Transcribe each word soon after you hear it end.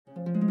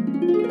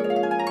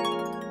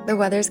The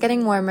weather's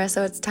getting warmer,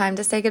 so it's time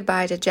to say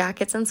goodbye to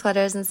jackets and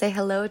sweaters and say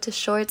hello to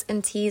shorts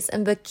and tees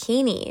and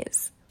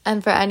bikinis.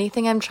 And for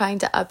anything I'm trying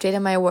to update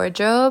in my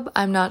wardrobe,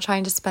 I'm not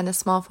trying to spend a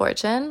small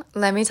fortune.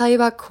 Let me tell you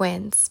about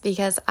Quince,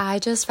 because I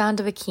just found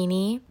a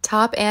bikini,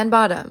 top and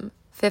bottom,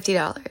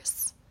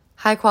 $50.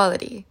 High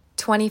quality,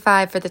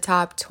 $25 for the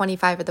top,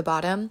 $25 for the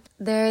bottom.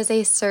 There is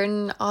a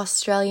certain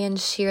Australian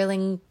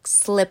shearling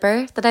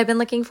slipper that I've been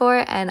looking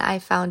for, and I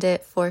found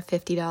it for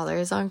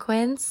 $50 on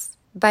Quince.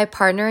 By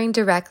partnering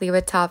directly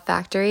with top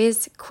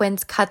factories,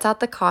 Quince cuts out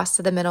the cost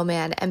of the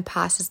middleman and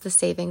passes the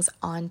savings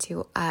on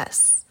to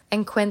us.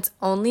 And Quince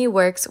only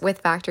works with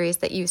factories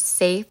that use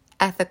safe,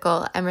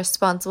 ethical, and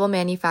responsible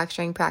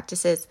manufacturing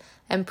practices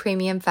and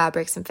premium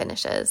fabrics and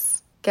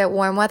finishes. Get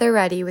warm weather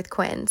ready with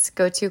Quince.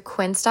 Go to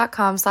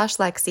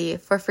quince.com/Lexi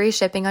for free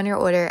shipping on your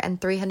order and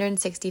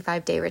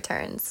 365-day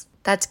returns.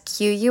 That's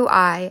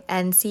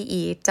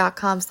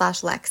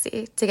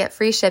QUINCE.com/Lexi to get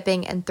free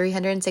shipping and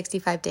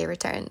 365-day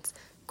returns.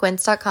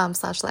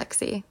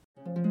 Quince.com/Lexi.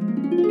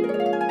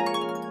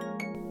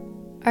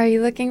 Are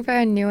you looking for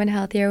a new and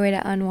healthier way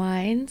to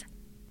unwind?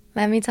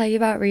 Let me tell you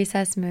about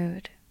Recess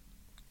Mood.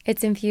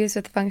 It's infused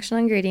with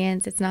functional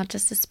ingredients. It's not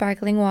just a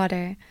sparkling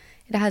water.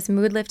 It has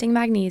mood-lifting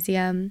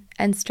magnesium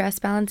and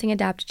stress-balancing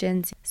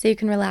adaptogens so you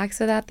can relax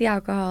without the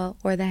alcohol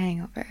or the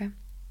hangover.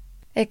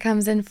 It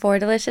comes in 4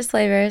 delicious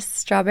flavors: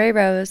 strawberry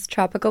rose,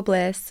 tropical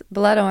bliss,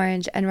 blood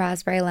orange, and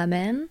raspberry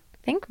lemon. I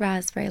think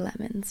raspberry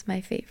lemon's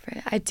my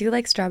favorite. I do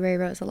like strawberry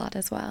rose a lot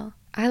as well.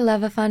 I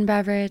love a fun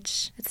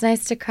beverage. It's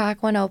nice to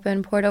crack one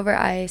open, pour it over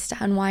ice, to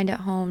unwind at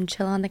home,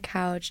 chill on the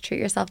couch, treat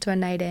yourself to a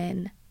night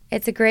in.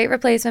 It's a great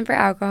replacement for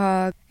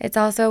alcohol. It's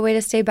also a way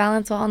to stay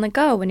balanced while on the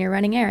go when you're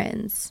running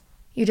errands.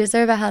 You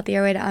deserve a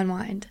healthier way to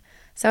unwind.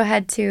 So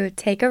head to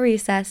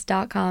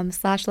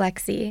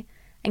takearecess.com/Lexi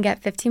and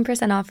get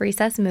 15% off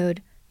Recess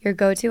Mood, your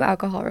go-to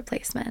alcohol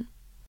replacement.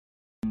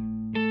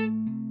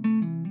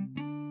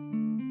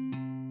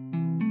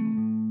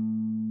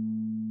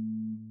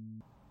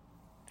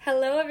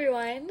 Hello,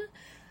 everyone.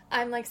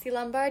 I'm Lexi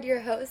Lombard,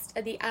 your host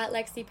of the At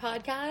Lexi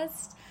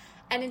podcast.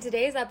 And in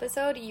today's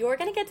episode, you're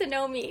going to get to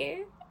know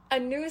me, a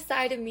new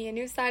side of me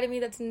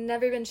that's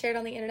never been shared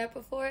on the internet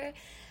before.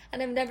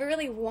 And I've never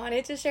really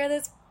wanted to share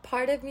this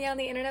part of me on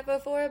the internet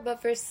before,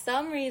 but for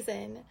some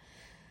reason,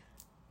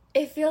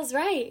 it feels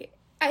right.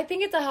 I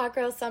think it's a Hot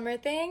Girl Summer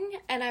thing,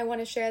 and I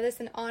want to share this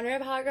in honor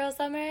of Hot Girl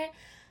Summer.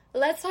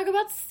 Let's talk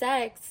about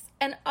sex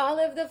and all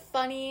of the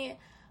funny,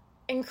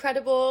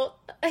 incredible,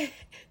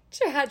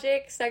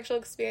 tragic sexual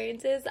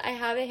experiences. I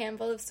have a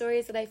handful of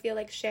stories that I feel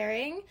like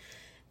sharing.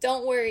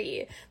 Don't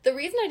worry. The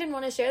reason I didn't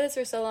want to share this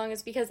for so long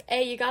is because,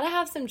 A, you gotta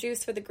have some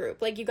juice for the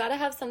group. Like, you gotta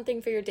have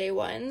something for your day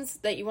ones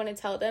that you want to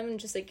tell them,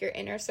 just like your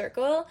inner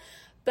circle.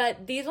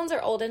 But these ones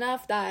are old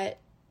enough that,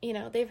 you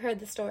know, they've heard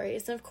the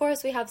stories. And of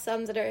course, we have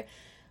some that are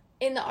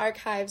in the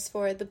archives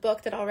for the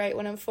book that I'll write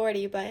when I'm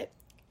 40. But,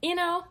 you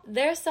know,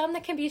 there's some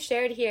that can be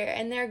shared here,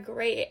 and they're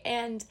great.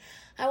 And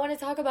I want to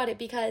talk about it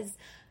because,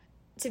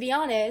 to be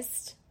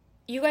honest,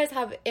 you guys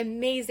have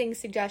amazing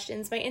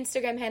suggestions. My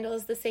Instagram handle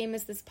is the same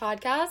as this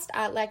podcast,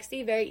 at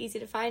Lexi, very easy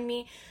to find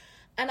me.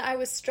 And I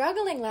was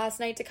struggling last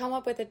night to come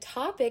up with a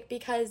topic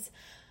because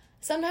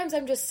sometimes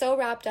I'm just so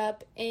wrapped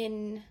up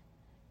in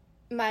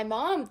my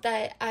mom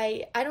that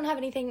I don't have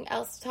anything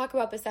else to talk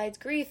about besides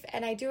grief.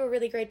 And I do a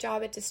really great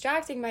job at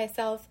distracting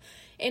myself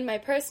in my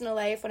personal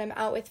life when I'm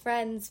out with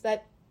friends.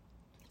 But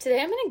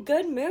today I'm in a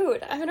good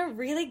mood. I'm in a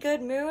really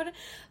good mood.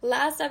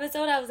 Last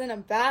episode I was in a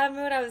bad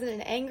mood. I was in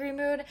an angry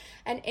mood.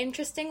 And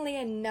interestingly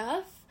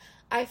enough,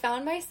 I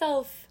found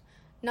myself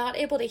not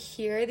able to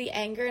hear the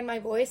anger in my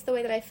voice the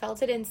way that I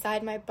felt it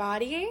inside my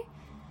body.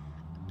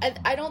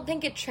 I don't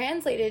think it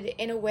translated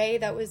in a way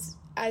that was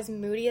as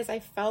moody as I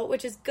felt,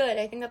 which is good.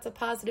 I think that's a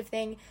positive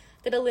thing,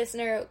 that a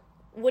listener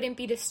wouldn't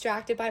be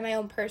distracted by my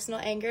own personal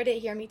anger to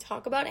hear me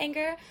talk about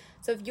anger.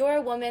 So if you're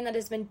a woman that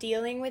has been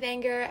dealing with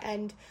anger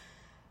and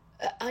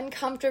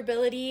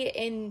uncomfortability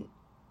in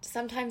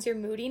sometimes your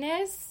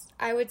moodiness,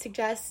 I would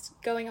suggest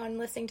going on and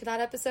listening to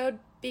that episode,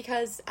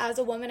 because as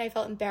a woman I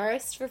felt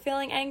embarrassed for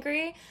feeling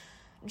angry,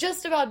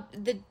 just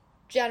about the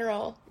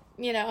general,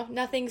 you know,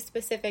 nothing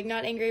specific,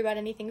 not angry about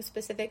anything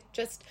specific,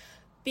 just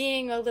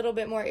being a little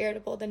bit more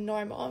irritable than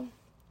normal.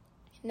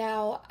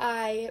 Now,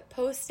 I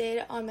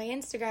posted on my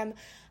Instagram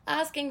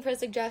asking for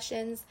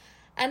suggestions,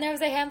 and there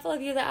was a handful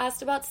of you that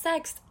asked about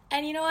sex,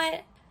 and you know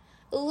what?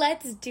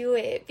 Let's do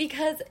it,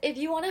 because if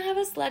you want to have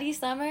a slutty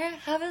summer,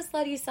 have a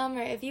slutty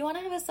summer. If you want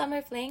to have a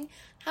summer fling,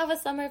 have a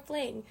summer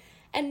fling.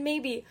 And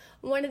maybe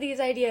one of these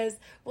ideas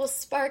will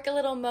spark a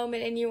little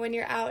moment in you when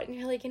you're out and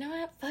you're like, you know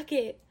what, fuck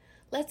it,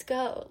 let's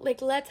go.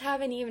 Like, let's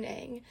have an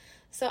evening.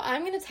 So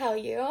I'm going to tell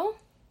you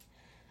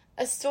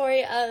a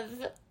story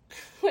of,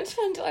 which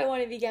one do I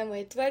want to begin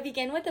with? Do I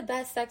begin with the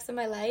best sex of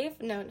my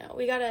life? No,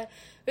 we gotta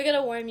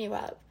warm you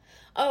up.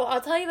 Oh,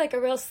 I'll tell you like a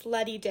real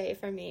slutty day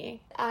for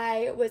me.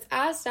 I was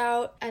asked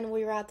out and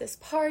we were at this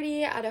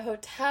party at a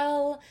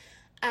hotel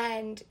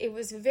and it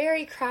was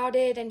very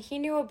crowded and he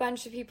knew a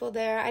bunch of people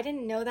there. I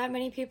didn't know that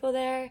many people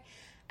there.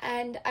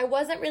 and I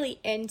wasn't really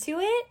into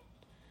it.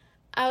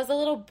 I was a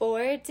little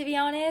bored, to be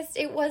honest.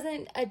 It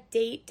wasn't a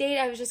date,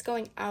 I was just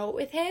going out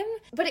with him,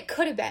 but it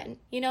could have been,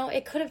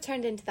 it could have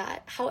turned into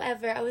that.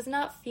 However, I was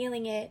not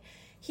feeling it.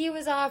 He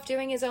was off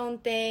doing his own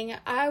thing.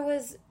 I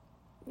was,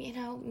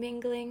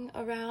 mingling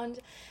around,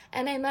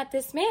 and I met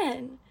this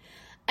man.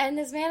 And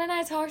this man and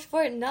I talked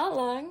for not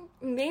long,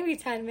 maybe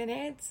 10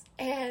 minutes,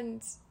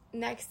 and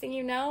next thing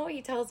you know,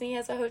 he tells me he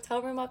has a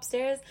hotel room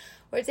upstairs.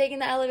 We're taking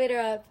the elevator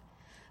up.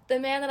 The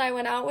man that I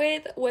went out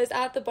with was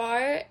at the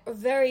bar,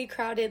 very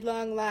crowded,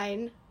 long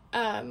line,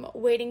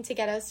 waiting to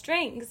get us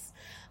drinks.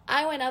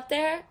 I went up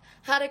there,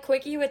 had a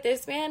quickie with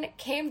this man,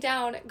 came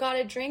down, got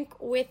a drink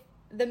with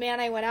the man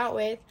I went out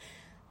with.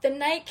 The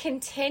night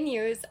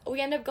continues. We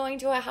end up going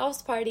to a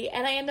house party,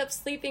 and I end up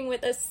sleeping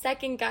with a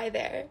second guy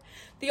there.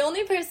 The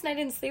only person I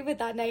didn't sleep with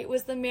that night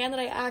was the man that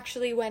I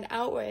actually went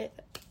out with.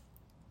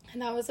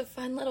 And that was a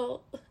fun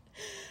little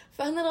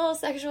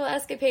sexual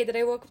escapade that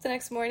I woke up the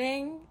next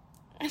morning,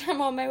 and I'm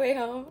on my way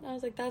home, and I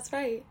was like, that's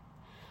right.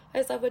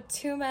 I slept with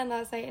 2 men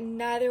last night, and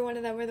neither one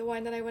of them were the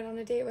one that I went on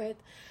a date with.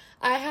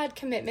 I had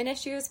commitment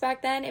issues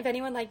back then. If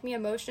anyone liked me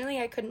emotionally,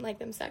 I couldn't like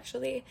them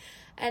sexually.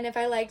 And if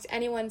I liked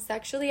anyone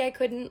sexually, I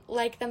couldn't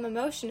like them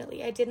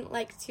emotionally. I didn't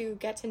like to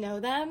get to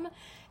know them.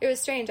 It was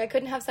strange. I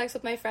couldn't have sex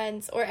with my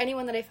friends or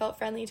anyone that I felt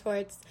friendly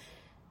towards,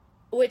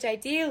 which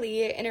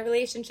ideally, in a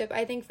relationship,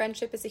 I think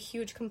friendship is a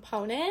huge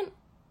component.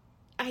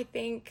 I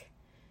think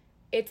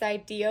it's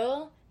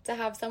ideal to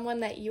have someone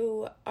that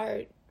you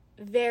are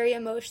very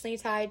emotionally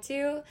tied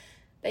to,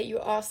 that you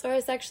also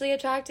are sexually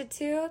attracted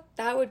to.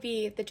 That would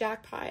be the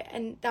jackpot.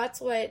 And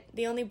that's what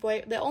the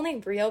only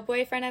real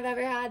boyfriend I've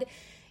ever had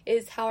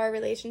is how our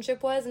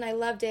relationship was, and I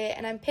loved it.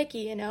 And I'm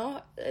picky,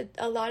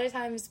 a lot of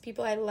times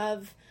people I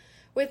love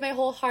with my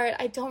whole heart,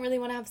 I don't really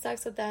want to have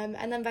sex with them,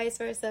 and then vice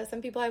versa.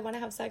 Some people I want to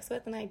have sex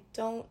with and I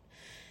don't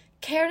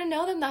care to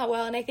know them that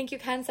well, and I think you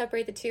can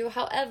separate the two.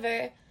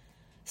 However,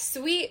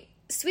 sweet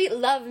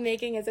love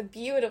making is a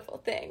beautiful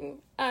thing.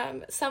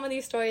 Some of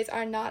these stories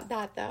are not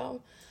that,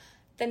 though.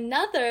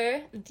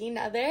 Another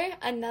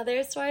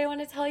story I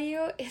want to tell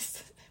you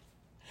is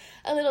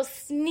a little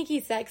sneaky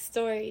sex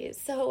story.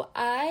 So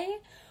I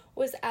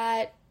was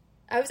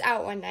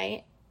out one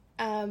night.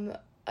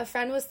 A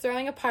friend was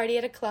throwing a party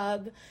at a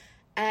club,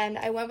 and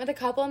I went with a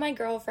couple of my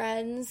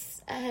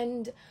girlfriends,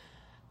 and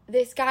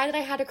this guy that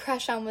I had a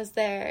crush on was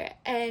there,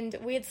 and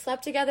we had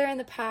slept together in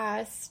the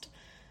past,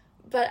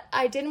 but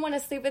I didn't want to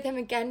sleep with him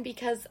again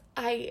because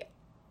I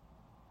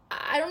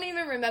don't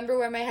even remember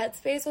where my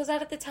headspace was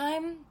at the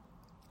time.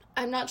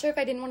 I'm not sure if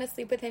I didn't want to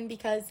sleep with him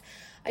because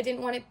I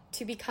didn't want it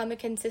to become a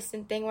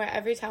consistent thing where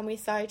every time we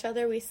saw each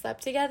other, we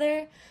slept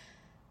together.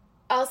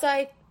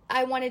 Also,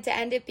 I wanted to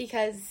end it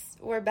because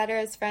we're better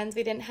as friends.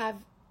 We didn't have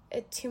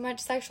too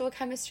much sexual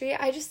chemistry.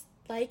 I just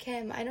like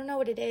him. I don't know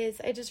what it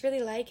is. I just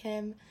really like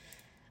him.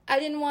 I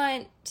didn't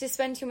want to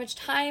spend too much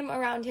time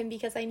around him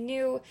because I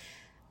knew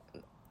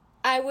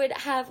I would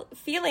have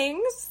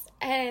feelings,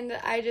 and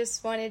I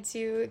just wanted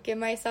to give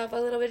myself a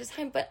little bit of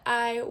time, but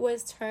I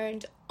was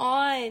turned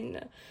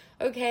on,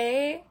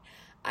 okay?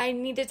 I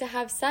needed to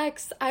have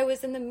sex. I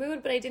was in the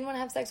mood, but I didn't want to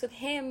have sex with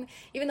him,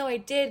 even though I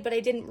did, but I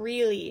didn't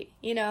really,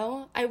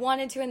 I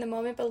wanted to in the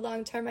moment, but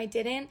long term I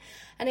didn't,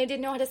 and I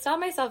didn't know how to stop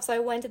myself, so I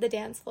went to the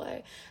dance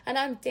floor, and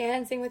I'm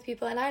dancing with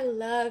people, and I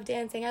love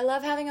dancing. I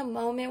love having a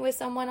moment with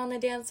someone on the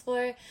dance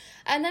floor,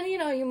 and then,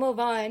 you move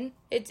on.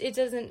 It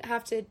doesn't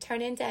have to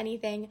turn into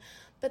anything,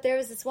 but there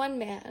was this one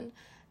man,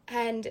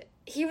 and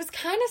he was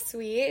kind of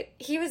sweet.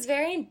 He was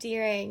very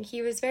endearing.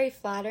 He was very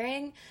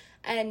flattering,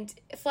 and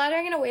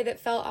flattering in a way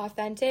that felt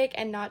authentic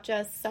and not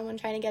just someone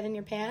trying to get in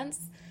your pants.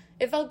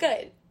 It felt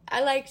good.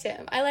 I liked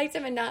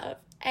him enough.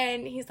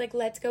 And he's like,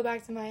 let's go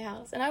back to my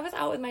house. And I was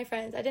out with my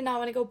friends. I did not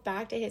want to go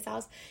back to his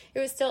house. It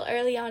was still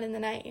early on in the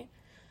night.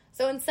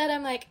 So instead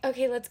I'm like,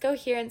 okay, let's go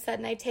here instead.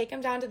 And I take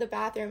him down to the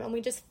bathroom, and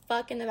we just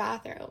fuck in the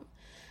bathroom.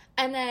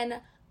 And then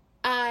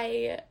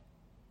I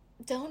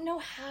don't know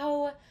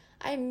how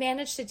I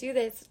managed to do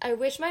this. I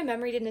wish my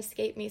memory didn't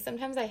escape me.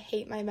 Sometimes I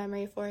hate my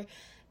memory for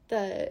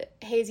the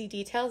hazy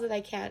details that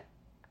I can't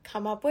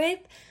come up with.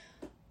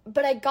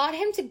 But I got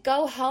him to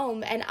go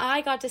home, and I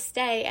got to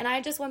stay, and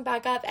I just went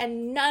back up,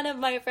 and none of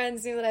my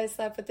friends knew that I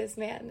slept with this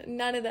man.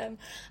 None of them.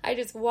 I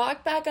just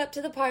walked back up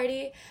to the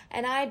party,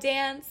 and I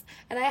dance,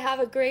 and I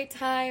have a great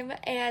time,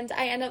 and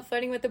I end up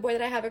flirting with the boy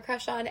that I have a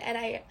crush on,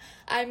 and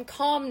I'm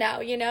calm now,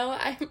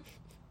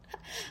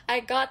 I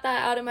got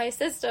that out of my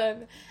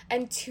system.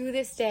 And to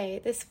this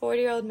day, this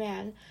 40-year-old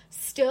man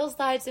still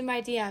slides in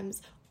my DMs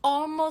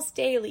almost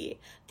daily.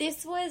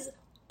 This was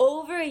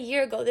over a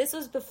year ago. This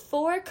was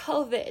before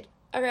COVID,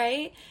 all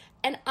right?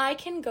 And I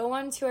can go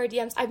onto our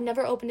DMs. I've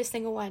never opened a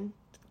single one.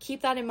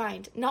 Keep that in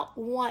mind. Not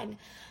one.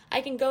 I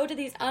can go to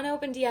these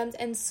unopened DMs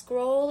and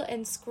scroll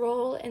and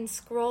scroll and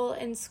scroll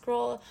and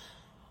scroll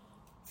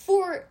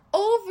for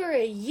over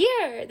a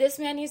year. This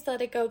man used to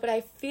let it go, but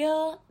I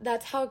feel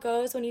that's how it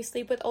goes when you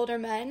sleep with older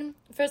men.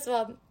 First of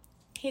all,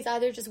 He's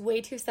either just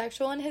way too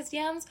sexual in his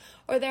DMs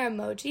or they're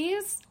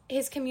emojis.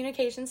 His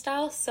communication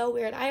style is so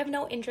weird. I have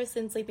no interest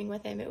in sleeping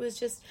with him. It was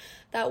just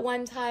that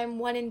one time,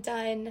 one and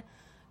done,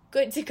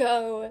 good to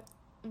go.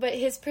 But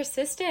his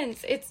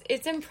persistence,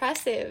 it's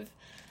impressive.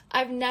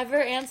 I've never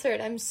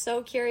answered. I'm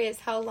so curious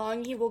how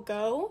long he will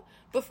go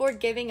before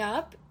giving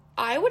up.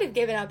 I would have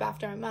given up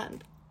after a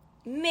month.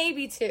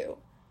 Maybe 2.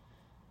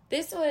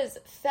 This was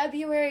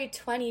February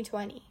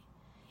 2020.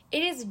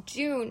 It is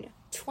June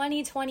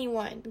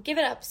 2021. Give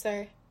it up,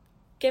 sir.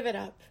 Give it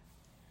up.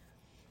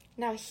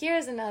 Now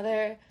here's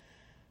another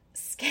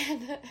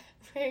scandal.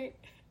 Wait.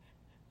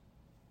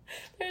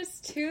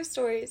 There's 2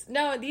 stories.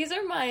 No, these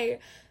are my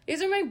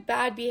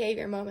bad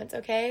behavior moments,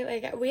 okay?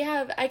 Like,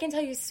 I can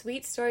tell you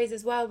sweet stories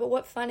as well, but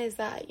what fun is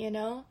that, you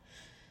know?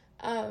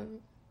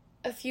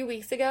 A few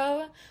weeks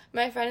ago,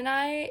 my friend and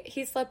I,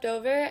 he slept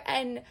over,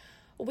 and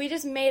we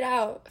just made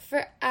out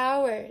for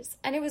hours,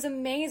 and it was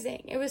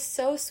amazing. It was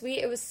so sweet.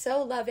 It was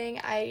so loving.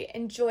 I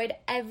enjoyed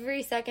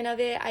every second of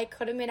it. I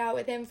could have made out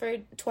with him for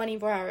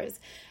 24 hours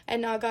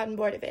and not gotten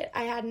bored of it.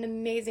 I had an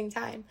amazing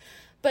time.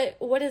 But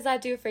what does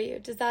that do for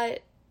you?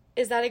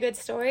 Is that a good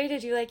story?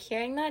 Did you like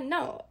hearing that?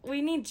 No.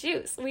 We need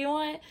juice. We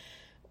want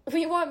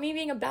me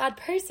being a bad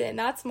person.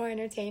 That's more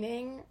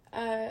entertaining.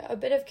 A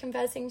bit of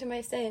confessing to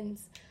my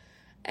sins.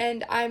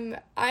 And I'm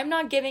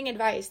not giving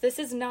advice. This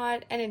is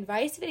not an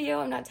advice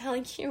video. I'm not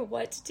telling you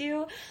what to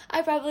do.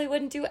 I probably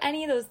wouldn't do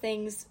any of those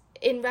things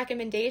in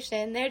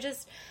recommendation. They're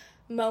just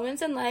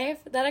moments in life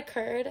that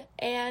occurred,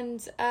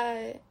 and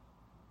they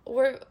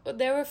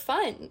were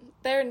fun.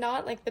 They're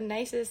not like the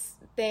nicest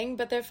thing,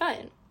 but they're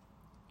fun.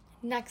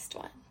 Next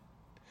one.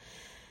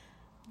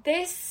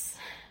 This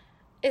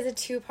is a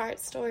 2-part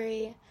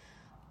story.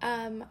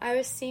 I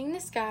was seeing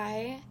this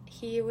guy.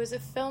 He was a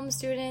film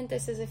student.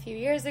 This is a few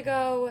years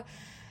ago.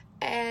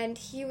 And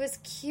he was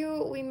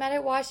cute. We met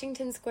at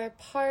Washington Square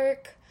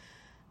Park.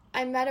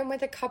 I met him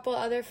with a couple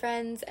other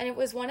friends. And it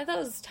was one of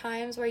those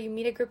times where you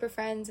meet a group of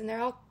friends and they're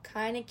all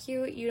kind of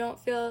cute. You don't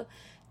feel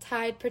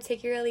tied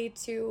particularly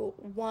to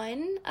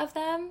one of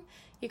them.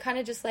 You kind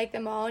of just like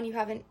them all and you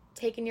haven't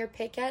taken your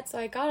pick yet. So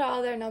I got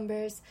all their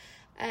numbers.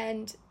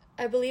 And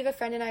I believe a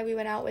friend and I, we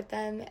went out with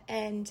them.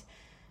 And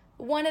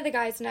one of the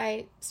guys and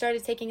I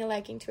started taking a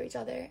liking to each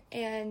other.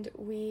 And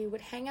we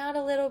would hang out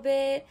a little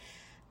bit.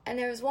 And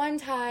there was one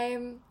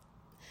time,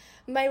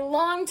 my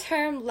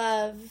long-term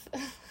love,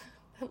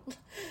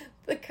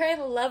 the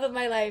current love of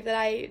my life that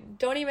I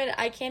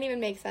can't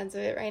even make sense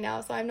of it right now,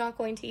 so I'm not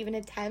going to even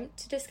attempt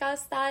to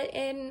discuss that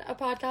in a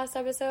podcast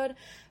episode.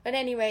 But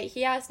anyway,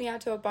 he asked me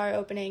out to a bar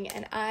opening,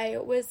 and I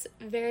was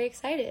very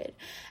excited.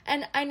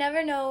 And I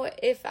never know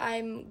if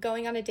I'm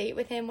going on a date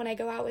with him when I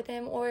go out with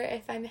him, or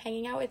if I'm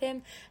hanging out with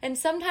him. And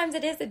sometimes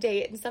it is a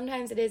date, and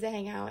sometimes it is a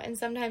hangout, and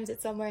sometimes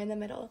it's somewhere in the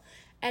middle.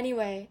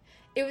 Anyway,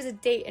 it was a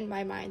date in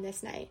my mind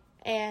this night,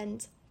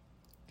 and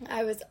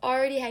I was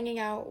already hanging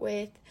out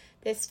with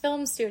this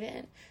film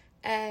student,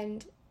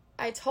 and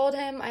I told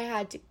him I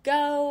had to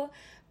go,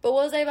 but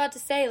what was I about to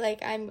say?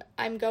 Like,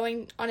 I'm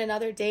going on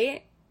another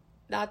date,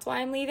 that's why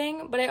I'm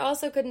leaving, but I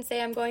also couldn't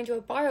say I'm going to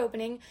a bar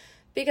opening,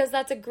 because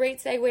that's a great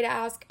segue to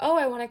ask, oh,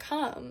 I want to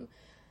come.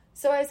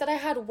 So I said I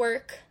had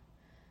work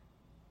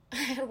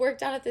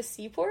down at the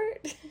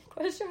seaport, ?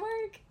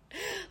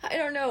 I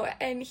don't know.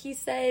 And he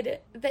said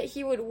that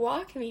he would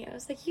walk me. I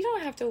was like, you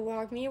don't have to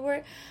walk me.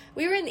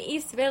 We were in the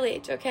East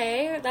Village,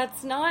 okay?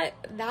 That's not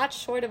that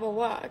short of a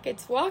walk.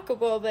 It's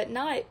walkable, but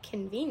not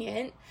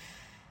convenient.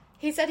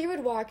 He said he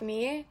would walk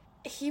me.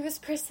 He was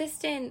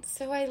persistent,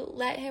 so I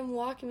let him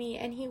walk me,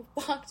 and he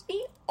walked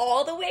me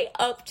all the way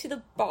up to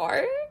the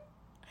bar.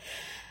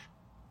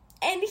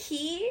 And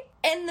he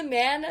and the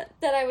man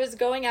that I was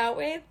going out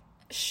with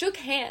shook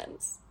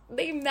hands.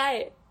 They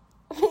met.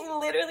 They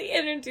literally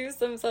introduced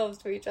themselves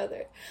to each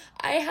other.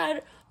 I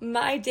had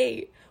my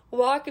date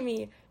walk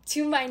me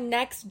to my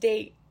next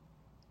date.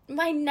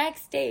 My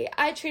next date.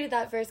 I treated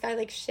that first guy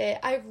like shit.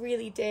 I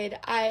really did.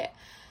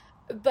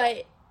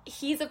 But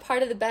he's a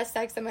part of the best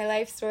sex of my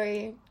life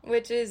story,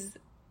 which is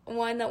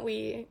one that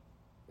we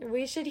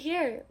should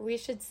hear. We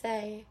should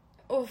say,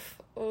 oof,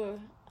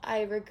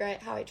 I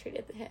regret how I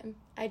treated him.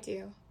 I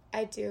do.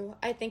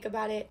 I think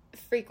about it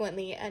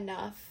frequently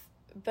enough.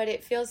 But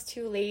it feels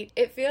too late.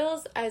 It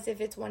feels as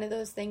if it's one of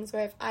those things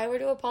where if I were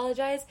to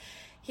apologize,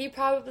 he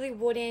probably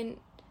wouldn't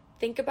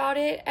think about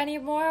it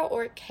anymore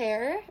or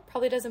care. It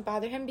probably doesn't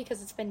bother him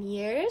because it's been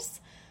years.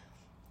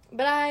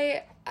 But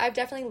I've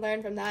definitely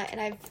learned from that,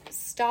 and I've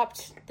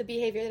stopped the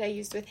behavior that I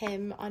used with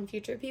him on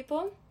future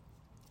people.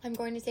 I'm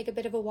going to take a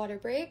bit of a water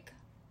break.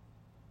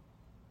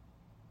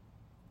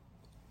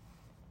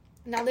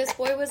 Now, this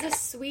boy was a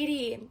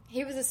sweetie.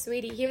 He was a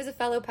sweetie. He was a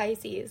fellow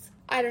Pisces.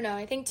 I don't know.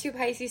 I think 2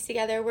 Pisces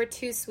together, we're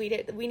too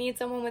sweet. We need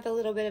someone with a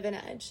little bit of an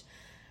edge.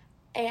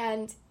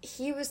 And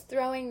he was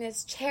throwing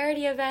this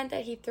charity event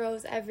that he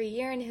throws every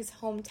year in his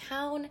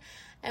hometown.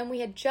 And we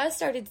had just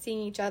started seeing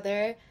each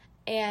other.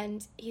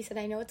 And he said,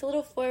 I know it's a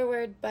little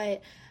forward,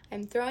 but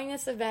I'm throwing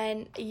this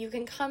event. You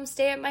can come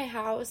stay at my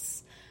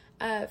house.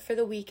 for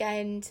the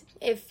weekend.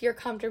 If you're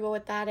comfortable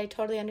with that, I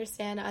totally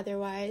understand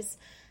otherwise.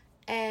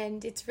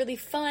 And it's really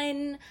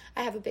fun.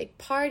 I have a big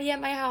party at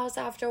my house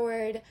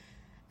afterward.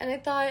 And I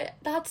thought,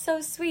 that's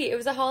so sweet. It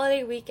was a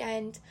holiday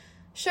weekend.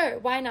 Sure,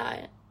 why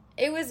not?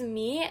 It was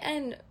me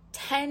and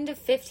 10 to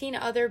 15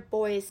 other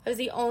boys. I was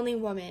the only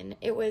woman.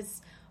 It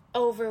was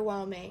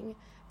overwhelming.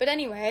 But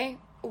anyway,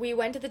 we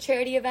went to the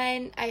charity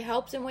event. I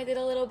helped him with it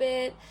a little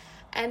bit.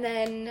 And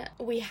then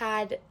we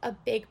had a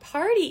big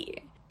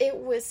party. It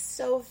was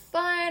so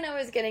fun. I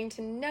was getting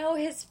to know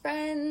his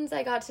friends.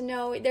 I got to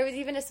know, there was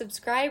even a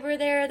subscriber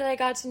there that I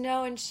got to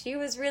know, and she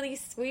was really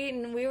sweet,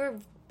 and we were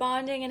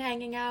bonding and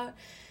hanging out.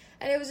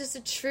 And it was just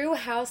a true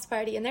house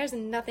party. And there's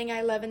nothing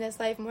I love in this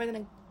life more than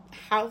a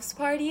house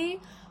party.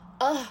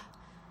 Ugh.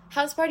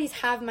 House parties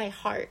have my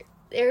heart.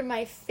 They're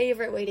my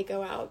favorite way to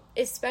go out,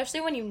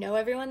 especially when you know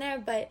everyone there.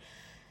 But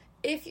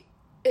I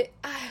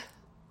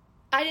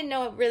didn't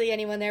know really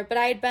anyone there, but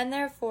I had been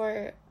there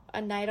for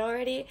a night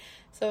already,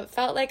 so it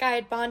felt like I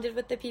had bonded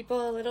with the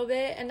people a little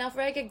bit, enough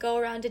where I could go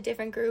around to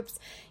different groups,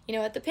 you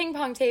know, at the ping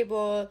pong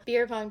table,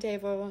 beer pong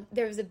table.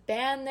 There was a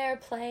band there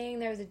playing,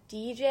 there was a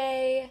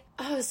DJ.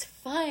 Oh, it was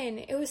fun.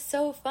 It was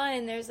so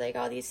fun. There's like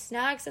all these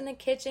snacks in the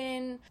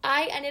kitchen.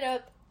 I ended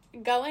up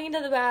going to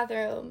the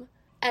bathroom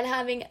and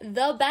having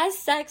the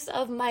best sex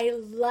of my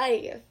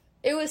life.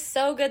 It was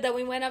so good that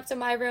we went up to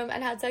my room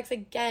and had sex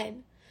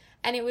again,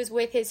 and it was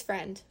with his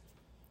friend.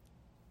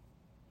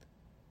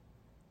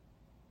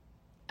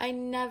 I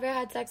never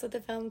had sex with a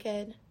film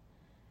kid.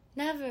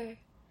 Never.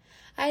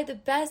 I had the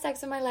best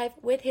sex of my life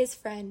with his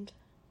friend.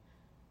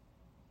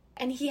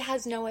 And he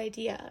has no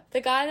idea.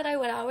 The guy that I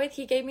went out with,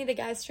 he gave me the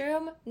guest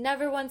room.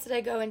 Never once did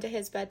I go into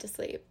his bed to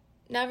sleep.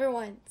 Never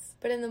once.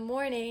 But in the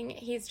morning,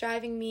 he's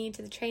driving me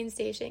to the train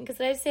station. Because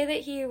did I say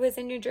that he was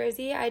in New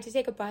Jersey? I had to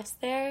take a bus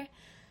there.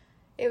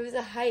 It was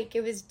a hike.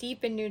 It was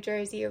deep in New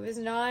Jersey. It was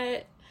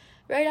not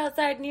right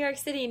outside New York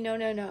City. No.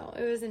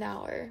 It was an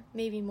hour,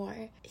 maybe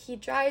more. He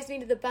drives me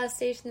to the bus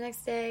station the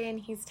next day,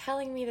 and he's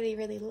telling me that he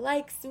really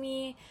likes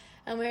me.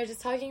 And we were just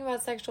talking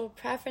about sexual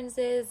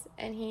preferences,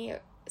 and he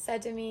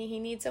said to me he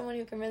needs someone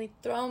who can really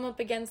throw him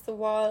up against the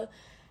wall.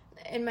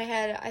 In my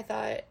head, I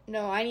thought,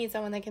 no, I need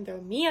someone that can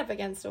throw me up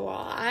against a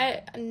wall.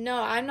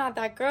 I'm not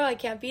that girl. I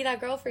can't be that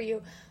girl for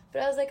you.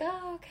 But I was like,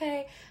 oh,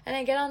 okay. And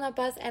I get on that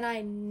bus, and I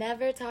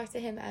never talked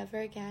to him ever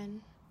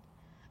again.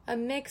 A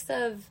mix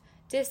of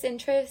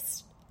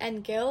disinterest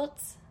and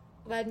guilt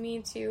led me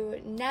to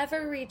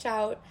never reach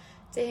out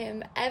to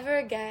him ever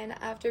again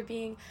after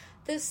being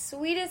the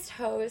sweetest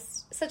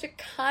host, such a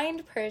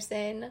kind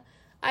person.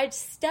 I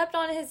stepped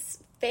on his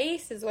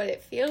face is what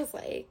it feels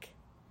like.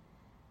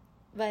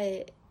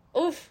 But,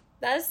 oof,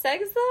 that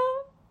sex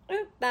though?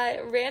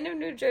 That random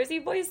New Jersey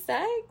boy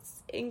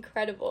sex?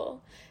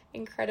 Incredible.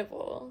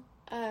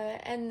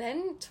 And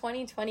then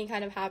 2020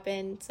 kind of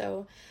happened,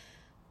 so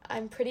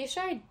I'm pretty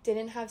sure I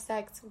didn't have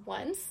sex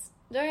once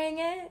during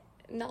it.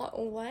 Not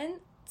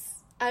once.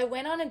 I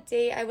went on a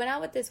date. I went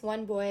out with this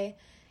one boy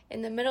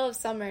in the middle of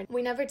summer.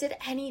 We never did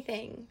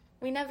anything.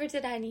 And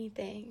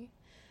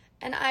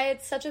I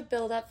had such a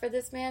build up for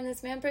this man.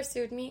 This man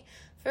pursued me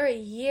for a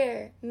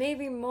year,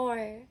 maybe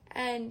more.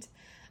 And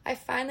I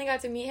finally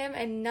got to meet him,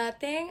 and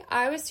nothing.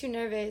 I was too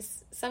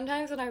nervous.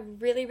 Sometimes when I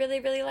really, really,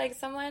 really like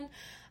someone,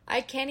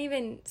 I can't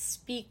even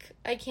speak.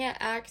 I can't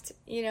act,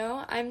 you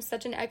know? I'm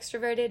such an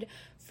extroverted,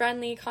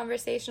 friendly,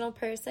 conversational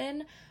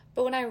person.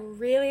 But when I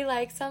really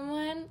like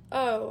someone,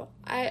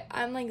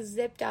 I'm like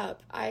zipped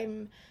up.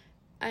 I'm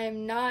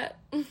not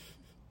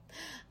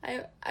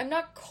I'm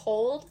not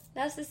cold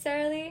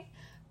necessarily,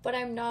 but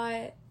I'm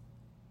not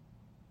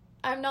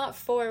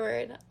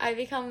forward. I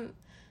become,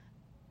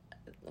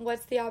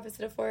 what's the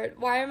opposite of forward?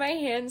 Why are my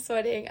hands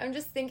sweating? I'm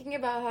just thinking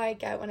about how I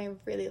get when I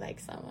really like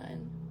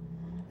someone.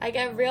 I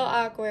get real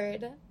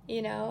awkward,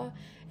 you know?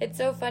 It's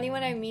so funny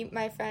when I meet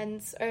my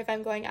friends, or if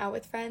I'm going out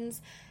with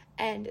friends,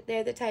 and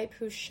they're the type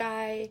who's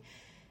shy,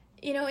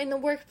 you know, in the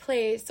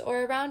workplace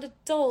or around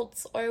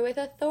adults or with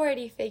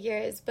authority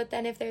figures. But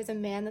then if there's a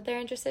man that they're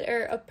interested,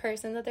 or a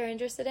person that they're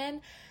interested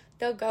in,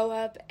 they'll go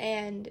up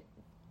and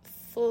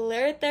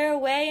flirt their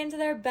way into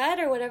their bed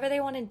or whatever they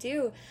want to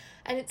do.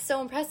 And it's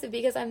so impressive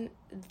because I'm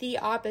the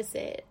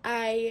opposite.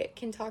 I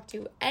can talk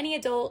to any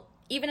adult,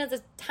 even as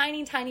a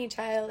tiny, tiny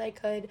child. I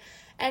could.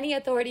 Any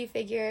authority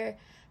figure.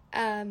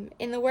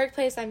 In the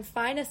workplace, I'm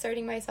fine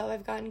asserting myself.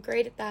 I've gotten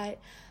great at that.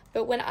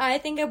 But when I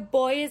think a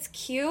boy is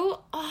cute,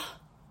 oh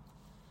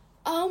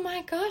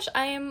my gosh,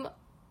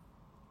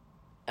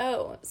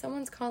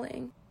 someone's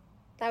calling.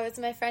 That was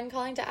my friend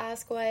calling to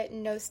ask what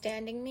no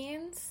standing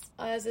means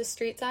as a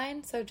street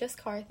sign, so just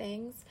car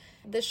things.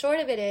 The short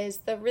of it is,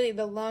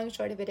 the long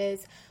short of it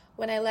is,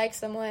 when I like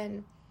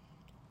someone,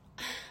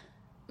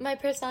 my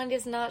personality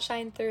does not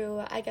shine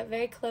through. I get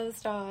very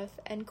closed off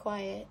and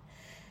quiet.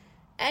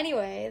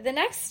 Anyway, the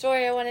next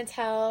story I want to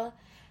tell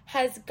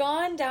has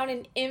gone down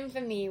in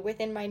infamy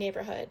within my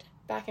neighborhood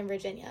back in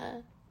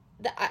Virginia.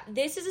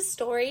 This is a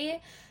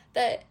story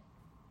that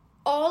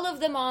all of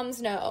the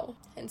moms know.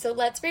 And so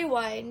let's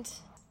rewind.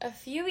 A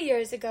few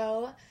years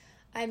ago,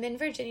 I'm in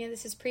Virginia.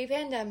 This is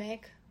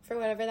pre-pandemic, for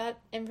whatever that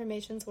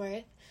information's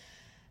worth.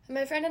 And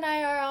my friend and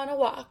I are on a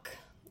walk.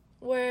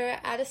 We're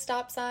at a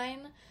stop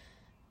sign,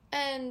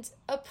 and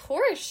a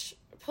Porsche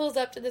pulls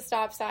up to the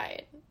stop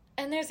sign,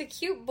 and there's a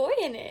cute boy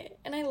in it.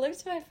 And I looked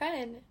at my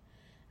friend,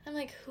 I'm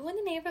like, who in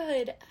the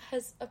neighborhood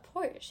has a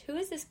Porsche? Who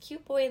is this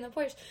cute boy in the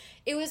Porsche?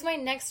 It was my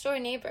next door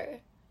neighbor,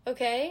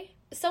 okay?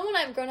 Someone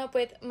I've grown up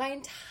with my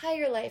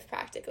entire life,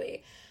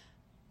 practically.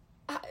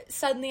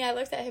 Suddenly, I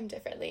looked at him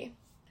differently.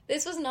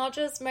 This was not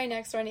just my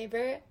next door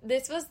neighbor.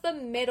 This was the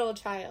middle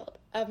child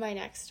of my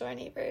next door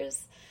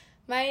neighbors.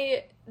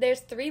 There's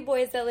 3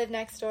 boys that live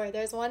next door.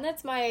 There's one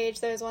that's my age,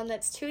 there's one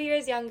that's 2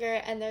 years younger,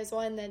 and there's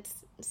one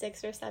that's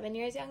 6 or 7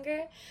 years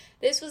younger.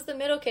 This was the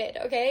middle kid,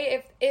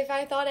 okay? If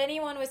I thought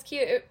anyone was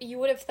cute, you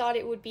would have thought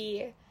it would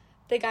be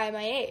the guy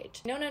my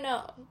age. No.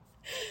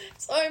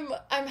 So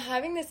I'm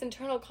having this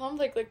internal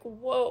conflict, like,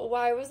 whoa,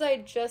 why was I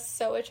just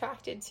so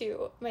attracted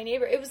to my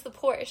neighbor? It was the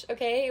Porsche,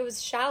 okay? It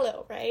was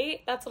shallow,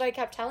 right? That's what I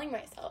kept telling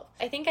myself.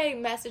 I think I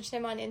messaged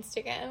him on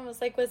Instagram and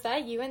was like, was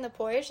that you in the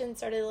Porsche? And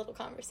started a little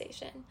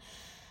conversation.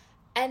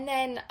 And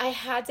then I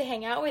had to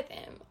hang out with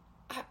him.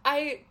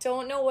 I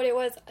don't know what it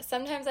was.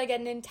 Sometimes I get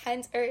an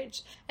intense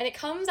urge, and it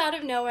comes out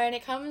of nowhere, and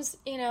it comes,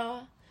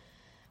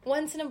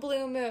 once in a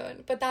blue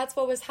moon. But that's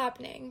what was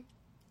happening.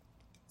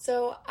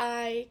 So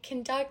I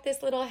conduct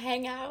this little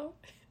hangout.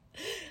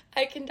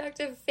 I conduct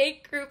a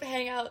fake group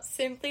hangout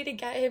simply to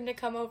get him to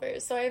come over.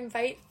 So I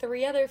invite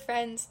 3 other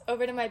friends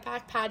over to my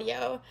back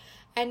patio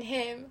and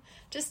him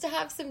just to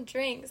have some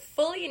drinks,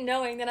 fully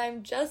knowing that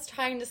I'm just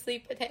trying to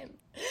sleep with him.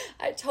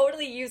 I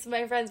totally used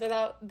my friends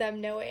without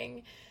them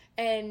knowing.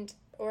 And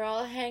we're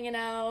all hanging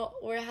out,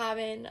 we're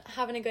having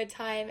a good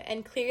time,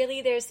 and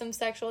clearly there's some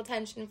sexual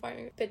tension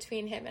forming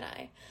between him and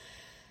I.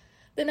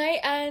 The night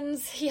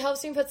ends, he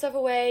helps me put stuff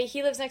away,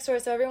 he lives next door,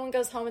 so everyone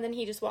goes home, and then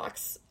he just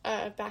walks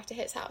back to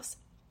his house.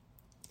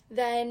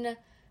 Then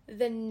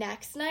the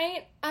next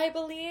night, I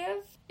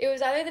believe, it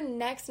was either the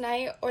next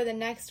night or the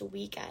next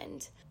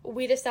weekend,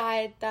 we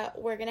decide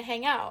that we're gonna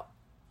hang out.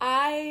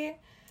 I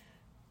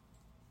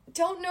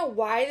don't know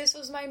why this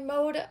was my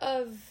mode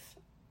of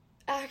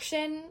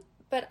action,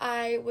 but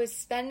I was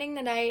spending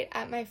the night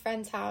at my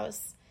friend's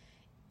house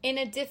in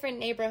a different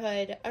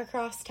neighborhood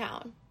across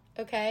town,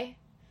 okay?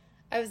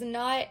 I was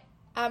not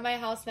at my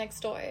house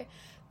next door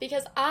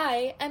because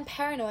I am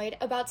paranoid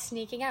about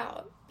sneaking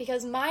out,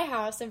 because my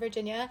house in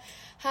Virginia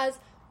has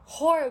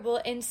horrible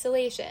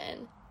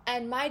insulation,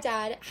 and my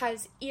dad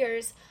has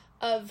ears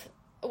of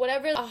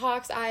whatever a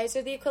hawk's eyes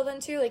are the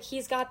equivalent to. Like,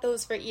 he's got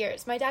those for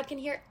ears. My dad can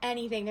hear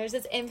anything. There's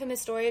this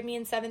infamous story of me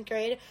in 7th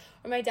grade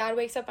where my dad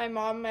wakes up my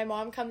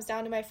mom comes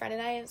down to my friend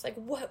and I, and it's like,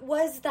 what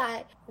was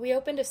that? We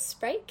opened a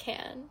Sprite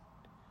can.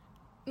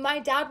 My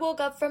dad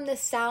woke up from the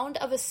sound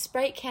of a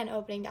Sprite can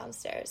opening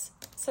downstairs.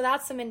 So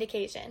that's some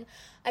indication.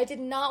 I did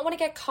not want to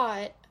get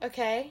caught,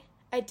 okay?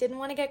 I didn't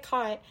want to get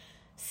caught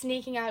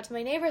sneaking out to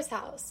my neighbor's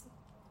house.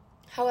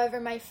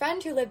 However, my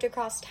friend who lived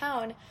across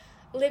town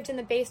lived in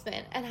the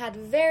basement and had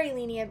very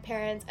lenient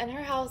parents, and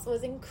her house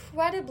was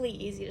incredibly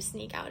easy to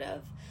sneak out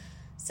of.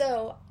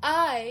 So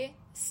I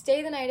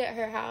stay the night at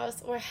her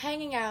house, we're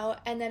hanging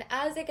out, and then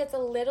as it gets a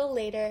little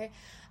later,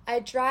 I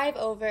drive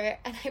over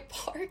and I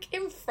park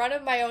in front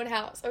of my own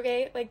house,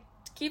 okay? Like,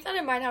 keep that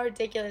in mind how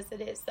ridiculous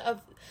it is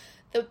of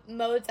the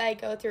modes I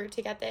go through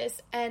to get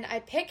this. And I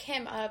pick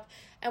him up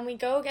and we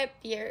go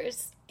get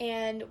beers,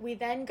 and we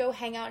then go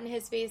hang out in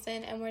his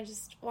basement, and we're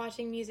just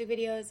watching music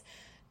videos,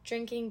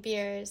 drinking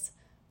beers,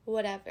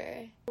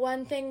 whatever.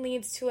 One thing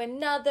leads to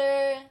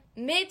another.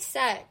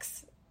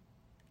 Mid-sex,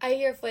 I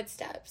hear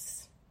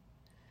footsteps.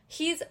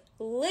 He's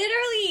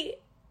literally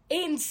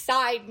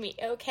inside me,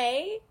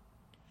 okay?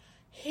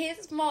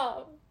 His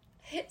mom,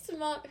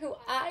 who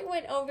I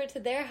went over to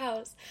their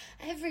house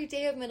every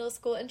day of middle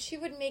school, and she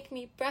would make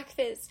me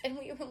breakfast, and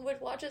we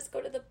would watch us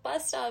go to the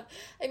bus stop.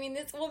 I mean,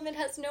 this woman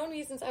has known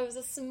me since I was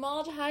a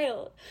small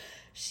child.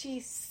 She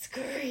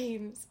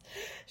screams.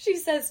 She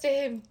says to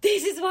him,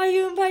 "This is why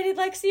you invited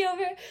Lexi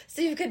over?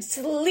 So you could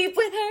sleep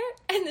with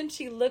her?" And then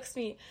she looks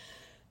me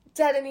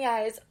dead in the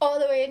eyes, all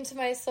the way into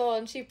my soul,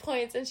 and she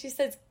points and she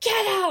says,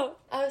 "Get out!"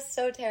 I was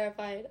so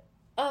terrified.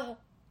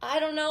 I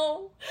don't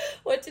know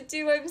what to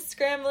do. I'm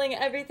scrambling.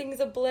 Everything's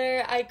a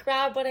blur. I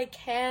grab what I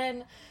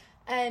can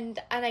and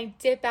I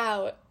dip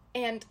out.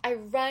 And I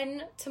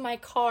run to my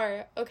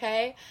car,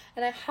 okay?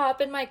 And I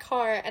hop in my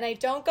car, and I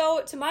don't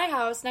go to my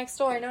house next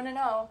door.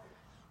 No.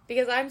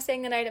 Because I'm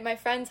staying the night at my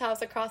friend's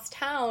house across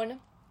town.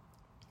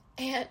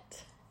 And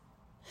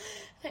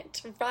I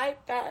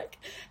drive back,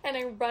 and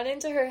I run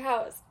into her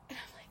house. And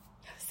I'm like,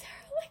 "Yo,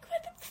 Sarah, like,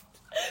 what the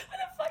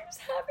fuck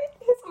just happened?"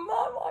 His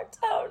mom walked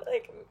out,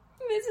 like,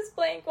 Mrs.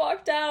 Blank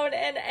walked down,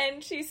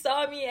 and she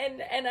saw me,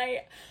 and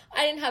I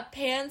didn't have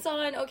pants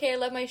on. Okay, I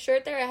left my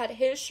shirt there. I had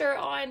his shirt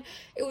on.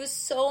 It was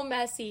so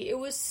messy.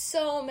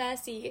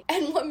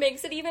 And what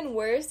makes it even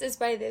worse is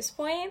by this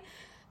point,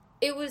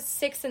 it was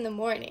 6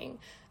 a.m.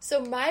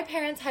 So my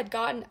parents had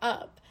gotten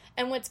up,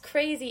 and what's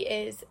crazy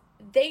is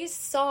they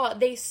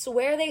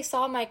swear they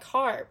saw my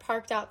car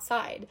parked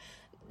outside.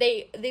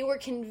 they were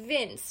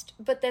convinced,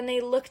 but then they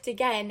looked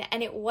again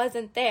and it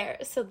wasn't there.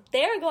 So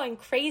they're going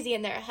crazy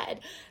in their head,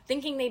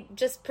 thinking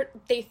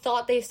they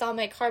thought they saw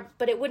my car,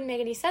 but it wouldn't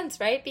make any sense,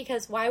 right?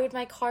 Because why would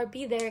my car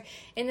be there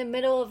in the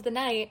middle of the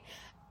night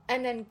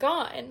and then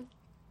gone?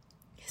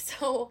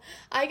 So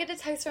I get a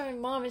text from my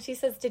mom and she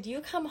says, "Did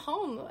you come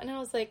home?" And I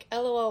was like,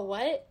 LOL,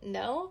 what?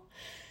 No.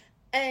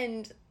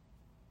 And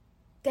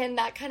then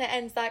that kind of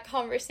ends that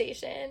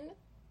conversation.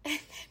 And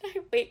then I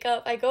wake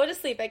up, I go to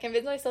sleep, I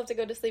convince myself to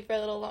go to sleep for a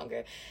little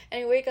longer,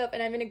 and I wake up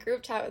and I'm in a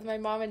group chat with my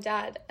mom and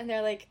dad, and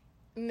they're like,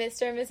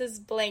 "Mr. and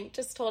Mrs. Blank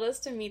just told us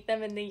to meet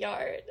them in the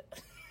yard."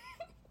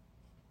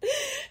 And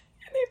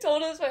they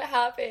told us what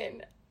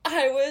happened.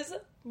 I was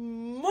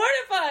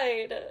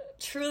mortified,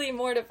 truly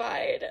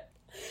mortified.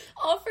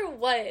 All for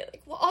what?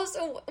 Like, well,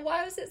 also,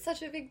 why was it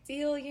such a big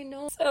deal, you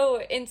know?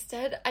 So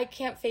instead, I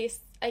can't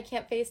face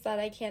that.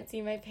 I can't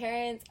see my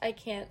parents. I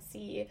can't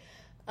see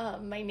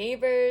my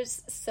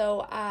neighbors.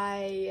 So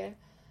I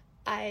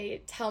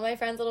tell my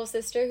friend's little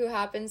sister, who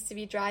happens to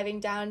be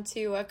driving down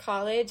to a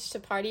college to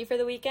party for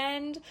the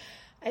weekend,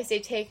 I say,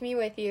 "Take me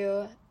with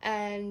you."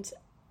 And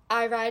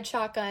I ride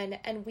shotgun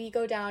and we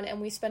go down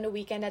and we spend a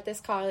weekend at this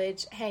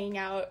college hanging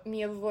out,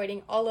 me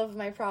avoiding all of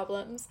my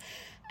problems.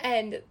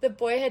 And the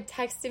boy had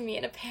texted me,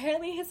 and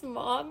apparently his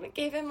mom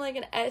gave him like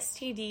an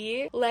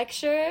STD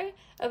lecture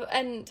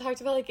and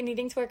talked about like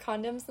needing to wear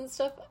condoms and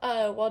stuff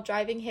while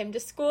driving him to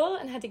school,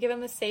 and had to give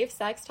him a safe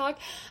sex talk.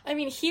 I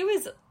mean, he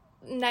was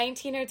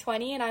 19 or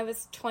 20 and I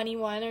was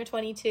 21 or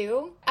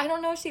 22. I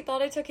don't know if she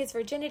thought I took his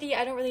virginity.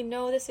 I don't really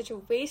know the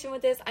situation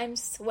with this. I'm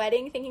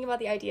sweating thinking about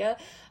the idea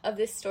of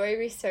this story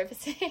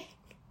resurfacing.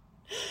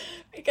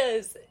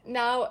 Because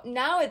now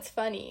it's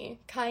funny,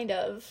 kind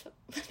of,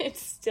 but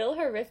it's still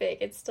horrific.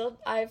 It's still,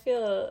 I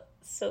feel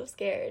so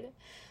scared.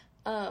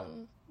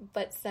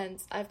 But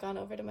since I've gone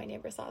over to my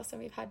neighbor's house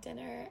and we've had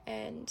dinner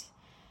and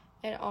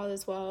all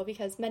is well,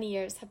 because many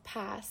years have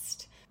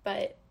passed,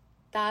 but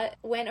that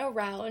went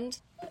around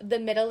the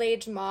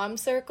middle-aged mom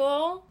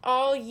circle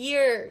all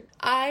year.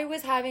 I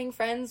was having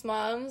friends'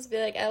 moms be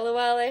like, LOL,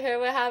 I heard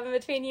what happened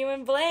between you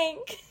and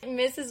Blank.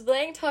 Mrs.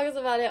 Blank talks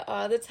about it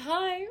all the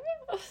time.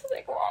 I was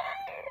like,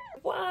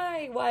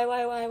 why? Why?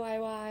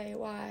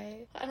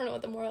 I don't know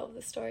what the moral of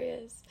the story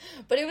is.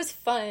 But it was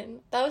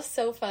fun. That was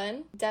so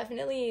fun.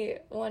 Definitely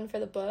one for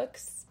the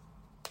books.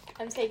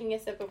 I'm taking a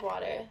sip of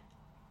water.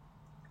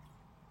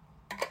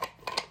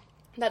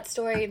 That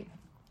story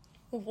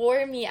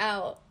wore me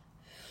out.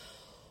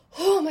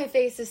 Oh, my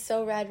face is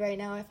so red right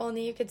now. If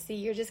only you could see.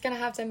 You're just gonna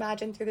have to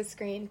imagine through the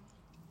screen.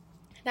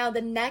 Now,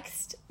 the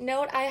next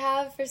note I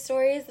have for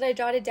stories that I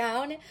jotted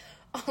down,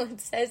 all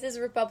it says is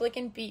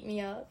Republican beat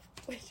me up,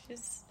 which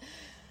is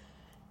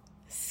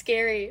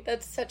scary.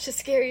 That's such a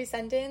scary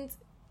sentence.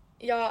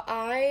 Y'all,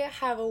 I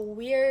have a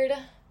weird,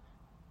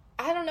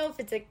 I don't know if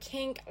it's a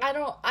kink, I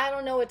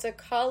don't know what to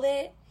call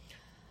it,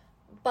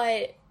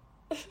 but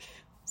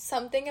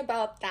something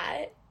about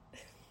that.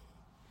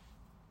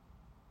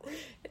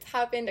 It's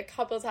happened a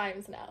couple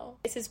times now.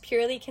 This is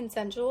purely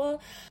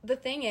consensual. The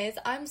thing is,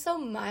 I'm so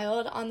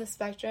mild on the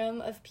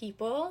spectrum of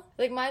people.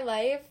 Like, my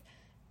life,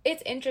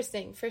 it's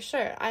interesting, for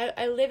sure.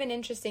 I live an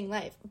interesting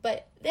life.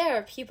 But there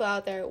are people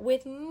out there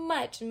with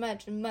much,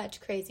 much,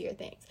 much crazier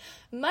things.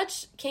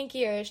 Much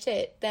kinkier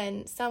shit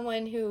than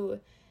someone who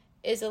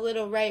is a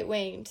little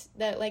right-winged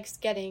that likes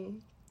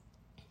getting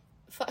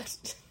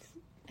fucked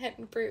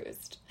and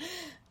bruised.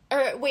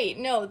 Or, wait,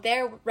 no,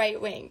 they're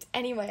right-winged.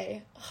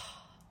 Anyway,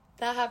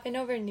 that happened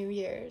over New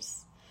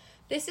Year's.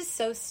 This is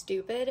so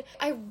stupid.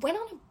 I went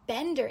on a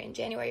bender in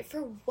January.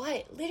 For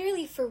what?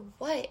 Literally for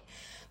what?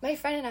 My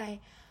friend and I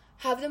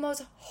have the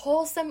most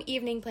wholesome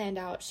evening planned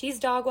out. She's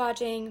dog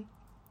watching,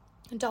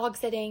 dog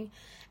sitting,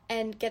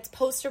 and gets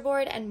poster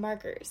board and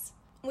markers.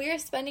 We are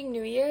spending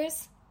New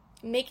Year's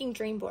making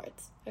dream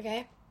boards,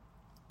 okay?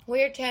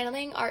 We are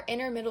channeling our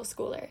inner middle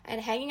schooler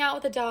and hanging out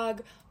with a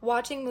dog,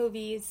 watching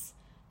movies,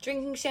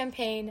 drinking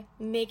champagne,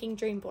 making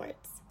dream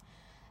boards.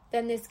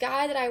 Then this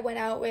guy that I went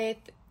out with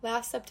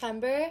last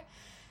September,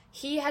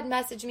 he had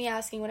messaged me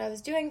asking what I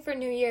was doing for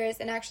New Year's,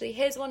 and actually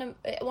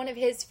one of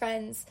his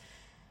friends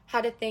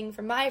had a thing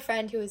for my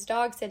friend who was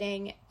dog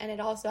sitting, and it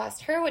also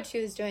asked her what she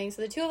was doing.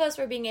 So the two of us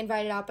were being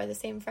invited out by the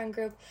same friend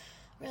group.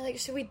 We're like,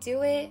 should we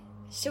do it?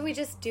 Should we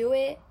just do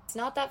it? It's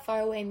not that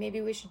far away.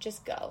 Maybe we should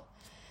just go.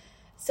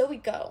 So we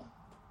go.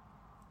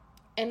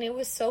 And it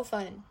was so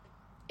fun.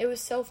 It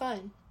was so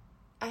fun.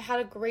 I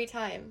had a great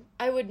time.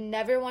 I would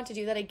never want to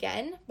do that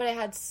again, but I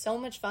had so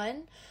much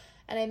fun.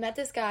 And I met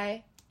this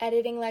guy,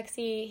 editing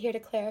Lexi, here to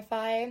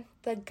clarify.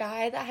 The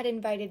guy that had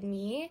invited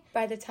me,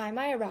 by the time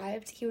I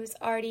arrived, he was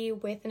already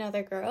with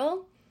another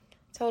girl.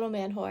 Total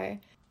man whore.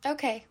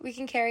 Okay, we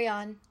can carry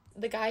on.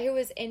 The guy who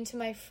was into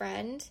my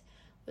friend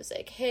was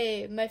like,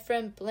 hey, my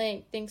friend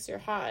Blank thinks you're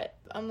hot.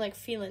 I'm like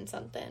feeling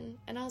something.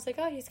 And I was like,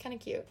 oh, he's kind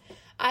of cute.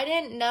 I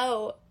didn't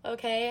know,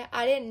 okay?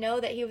 I didn't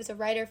know that he was a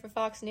writer for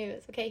Fox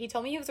News, okay? He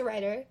told me he was a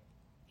writer.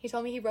 He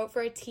told me he wrote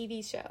for a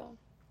TV show.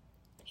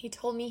 He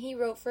told me he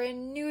wrote for a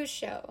news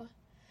show.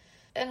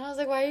 And I was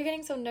like, why are you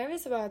getting so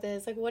nervous about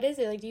this? Like, what is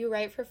it? Like, do you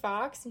write for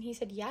Fox? And he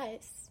said,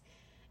 yes.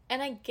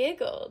 And I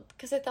giggled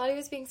because I thought he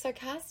was being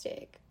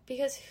sarcastic.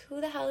 Because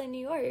who the hell in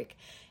New York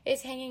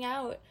is hanging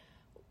out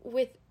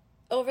with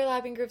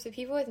overlapping groups of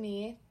people with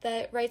me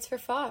that writes for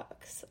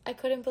Fox? I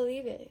couldn't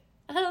believe it.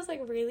 And I was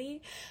like,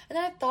 really? And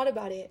then I thought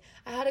about it.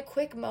 I had a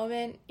quick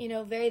moment,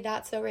 very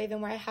That's So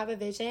Raven, where I have a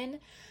vision. And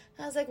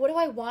I was like, what do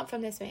I want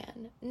from this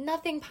man?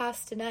 Nothing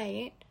past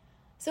tonight.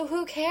 So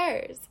who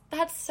cares?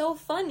 That's so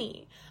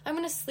funny. I'm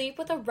going to sleep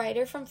with a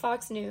writer from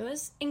Fox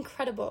News?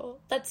 Incredible.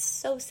 That's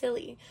so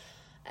silly.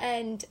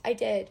 And I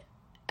did.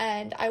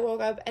 And I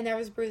woke up and there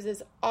was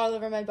bruises all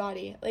over my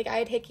body. Like, I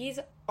had hickeys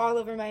all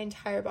over my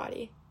entire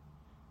body.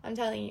 I'm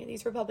telling you,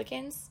 these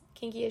Republicans,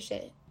 kinky as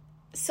shit.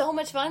 So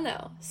much fun,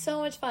 though. So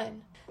much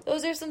fun.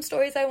 Those are some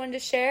stories I wanted to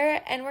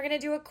share, and we're going to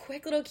do a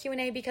quick little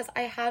Q&A because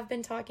I have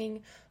been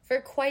talking for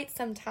quite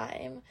some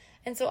time.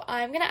 And so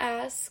I'm going to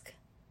ask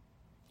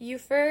you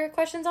for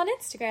questions on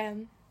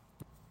Instagram.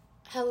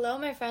 Hello,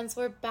 my friends.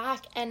 We're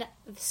back, and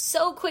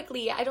so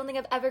quickly. I don't think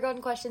I've ever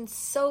gotten questions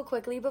so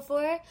quickly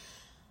before.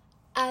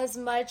 As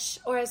much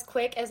or as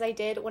quick as I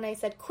did when I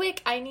said,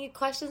 quick, I need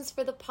questions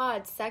for the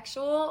pod.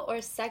 Sexual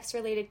or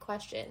sex-related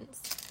questions.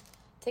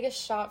 Take a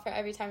shot for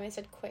every time I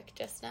said quick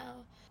just now.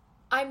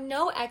 I'm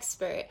no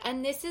expert,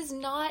 and this is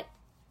not...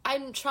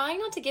 I'm trying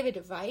not to give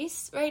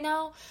advice right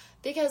now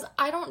because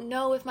I don't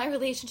know if my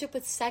relationship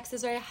with sex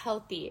is very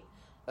healthy.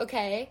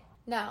 Okay?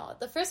 Now,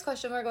 the first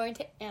question we're going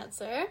to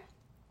answer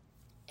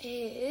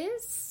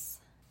is...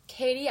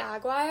 Katie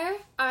Aguirre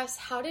asks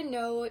how to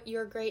know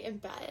you're great in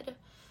bed.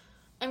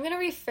 I'm going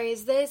to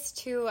rephrase this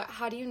to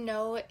how do you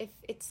know if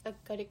it's a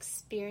good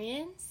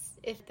experience,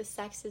 if the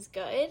sex is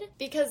good?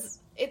 Because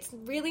it's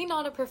really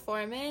not a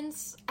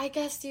performance. I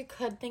guess you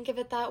could think of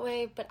it that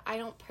way, but I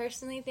don't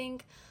personally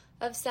think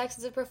of sex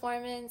as a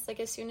performance.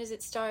 Like, as soon as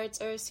it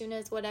starts or as soon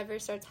as whatever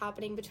starts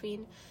happening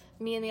between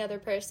me and the other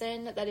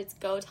person, that it's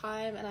go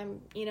time and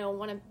I'm,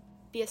 want to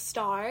be a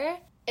star.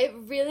 It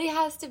really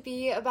has to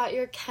be about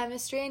your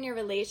chemistry and your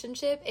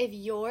relationship. If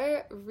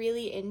you're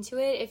really into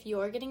it, if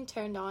you're getting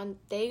turned on,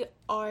 they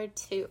are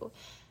too.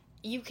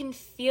 You can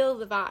feel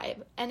the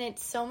vibe, and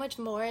it's so much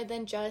more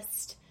than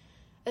just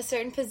a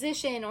certain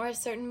position or a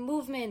certain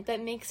movement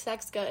that makes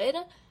sex good.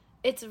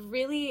 It's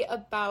really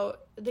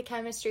about the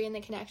chemistry and the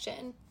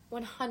connection.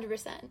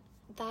 100%.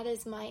 That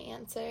is my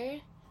answer.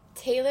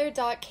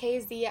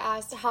 Taylor.kz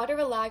asked how to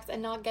relax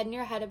and not get in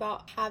your head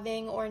about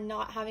having or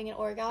not having an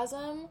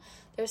orgasm.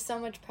 There's so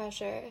much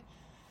pressure.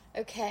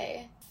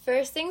 Okay,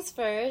 first things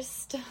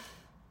first.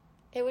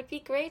 It would be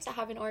great to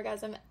have an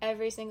orgasm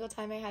every single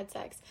time I had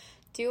sex.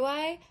 Do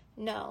I?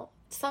 No.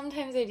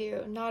 Sometimes I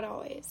do, not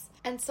always.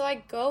 And so I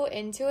go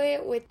into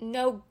it with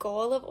no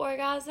goal of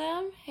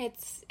orgasm.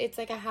 It's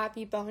like a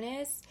happy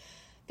bonus.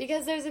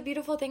 Because there's a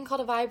beautiful thing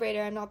called a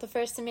vibrator. I'm not the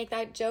first to make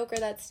that joke or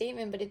that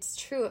statement, but it's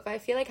true. If I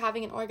feel like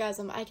having an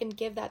orgasm, I can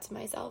give that to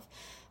myself.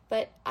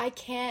 But I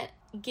can't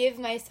give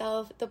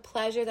myself the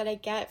pleasure that I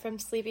get from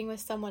sleeping with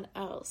someone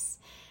else.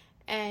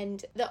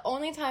 And the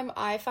only time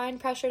I find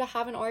pressure to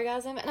have an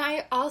orgasm,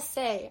 and I'll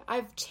say,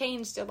 I've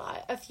changed a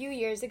lot. A few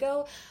years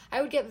ago,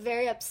 I would get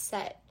very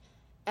upset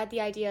at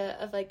the idea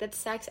of, like, that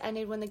sex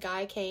ended when the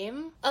guy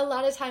came. A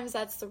lot of times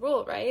that's the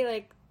rule, right?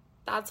 Like,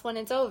 that's when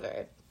it's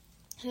over.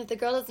 And if the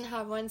girl doesn't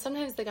have one,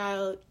 sometimes the guy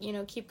will,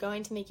 keep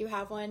going to make you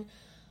have one,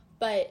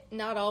 but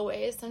not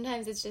always.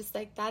 Sometimes it's just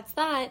like, that's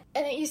that.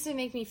 And it used to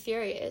make me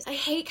furious. I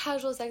hate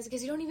casual sex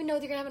because you don't even know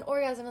that you're gonna have an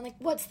orgasm. I'm like,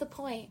 what's the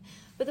point?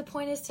 But the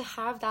point is to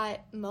have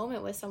that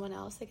moment with someone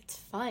else. Like, it's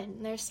fun.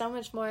 And there's so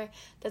much more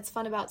that's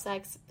fun about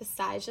sex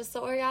besides just the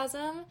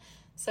orgasm.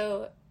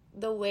 So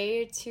the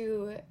way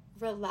to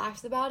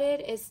relax about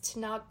it is to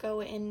not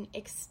go in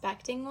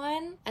expecting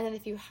one, and then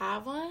if you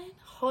have one,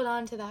 hold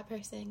on to that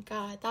person.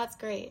 God, that's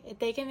great. If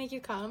they can make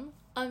you come,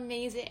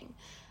 amazing.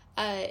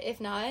 If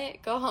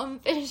not, go home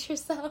and finish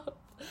yourself.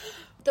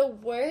 The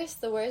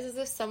worst is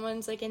if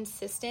someone's like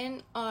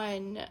insistent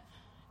on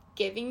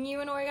giving you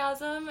an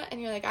orgasm and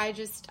you're like, I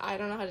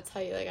don't know how to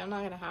tell you, like, I'm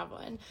not gonna have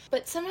one.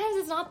 But sometimes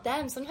it's not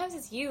them, sometimes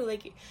it's you.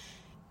 Like,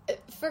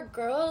 for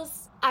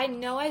girls, I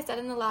know I said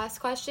in the last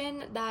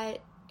question that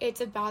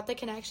it's about the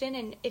connection,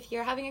 and if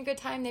you're having a good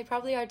time, they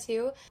probably are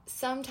too.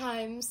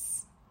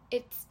 Sometimes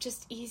it's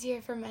just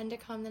easier for men to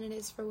come than it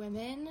is for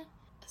women.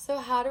 So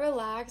how to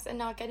relax and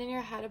not get in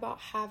your head about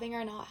having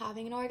or not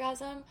having an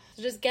orgasm.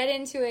 So just get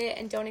into it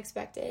and don't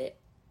expect it.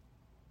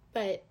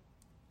 But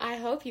I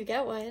hope you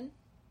get one.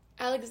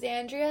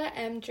 Alexandria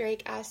M.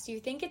 Drake asked, do you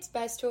think it's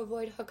best to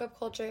avoid hookup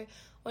culture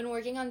when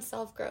working on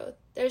self-growth?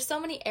 There's so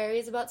many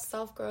areas about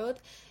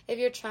self-growth. If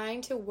you're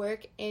trying to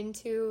work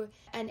into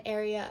an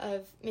area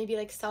of maybe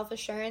like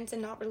self-assurance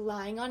and not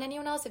relying on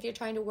anyone else, if you're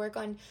trying to work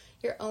on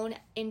your own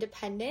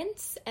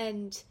independence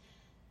and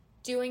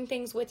doing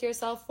things with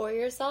yourself for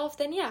yourself,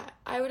 then yeah,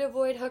 I would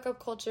avoid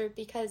hookup culture,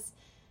 because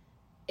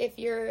if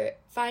you're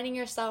finding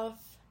yourself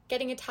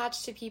getting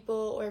attached to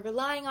people or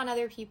relying on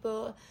other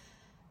people,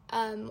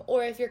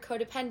 or if you're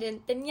codependent,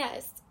 then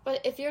yes.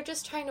 But if you're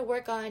just trying to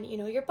work on,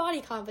 your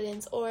body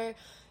confidence or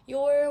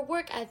your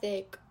work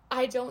ethic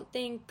I don't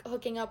think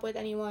hooking up with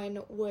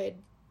anyone would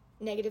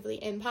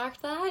negatively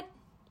impact that.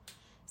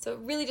 So it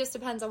really just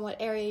depends on what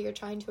area you're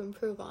trying to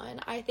improve on.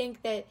 I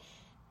think that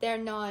they're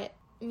not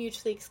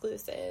mutually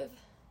exclusive.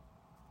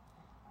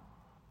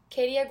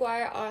 Katie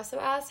Aguirre also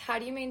asked, how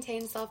do you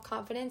maintain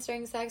self-confidence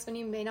during sex when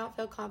you may not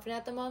feel confident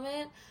at the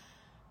moment?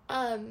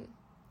 I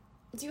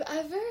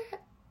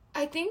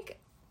think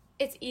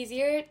it's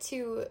easier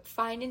to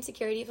find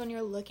insecurities when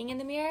you're looking in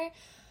the mirror,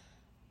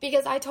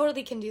 because I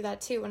totally can do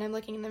that too. When I'm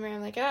looking in the mirror,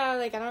 I'm like, oh,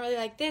 like, I don't really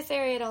like this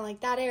area, I don't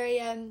like that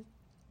area.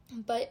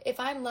 But if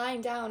I'm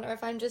lying down, or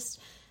if I'm just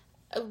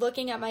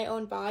looking at my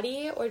own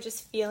body, or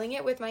just feeling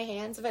it with my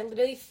hands, if I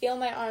literally feel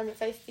my arm,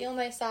 if I feel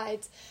my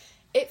sides,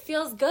 it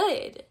feels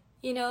good,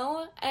 you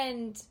know?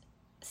 And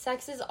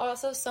sex is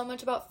also so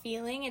much about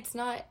feeling. It's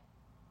not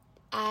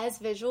as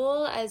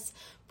visual as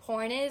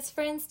porn is,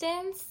 for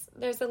instance.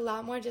 There's a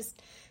lot more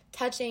just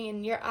touching,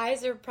 and your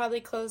eyes are probably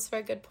closed for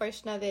a good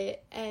portion of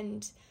it.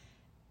 And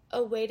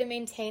a way to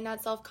maintain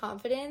that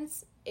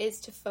self-confidence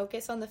is to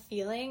focus on the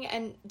feeling,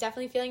 and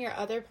definitely feeling your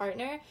other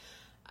partner.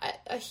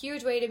 A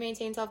huge way to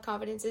maintain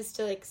self-confidence is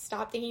to, like,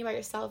 stop thinking about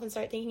yourself and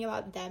start thinking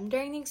about them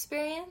during the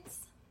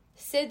experience.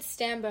 Sid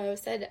Stambo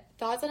said,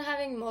 thoughts on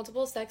having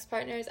multiple sex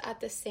partners at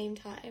the same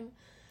time.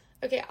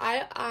 Okay,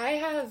 I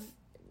have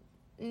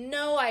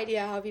no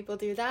idea how people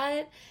do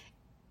that.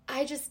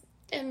 I just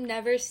am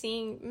never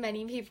seeing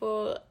many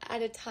people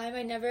at a time.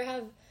 I never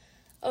have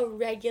a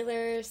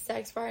regular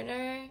sex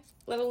partner,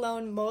 let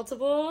alone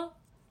multiple.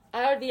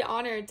 I would be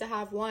honored to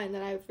have one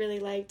that I really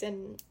liked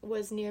and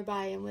was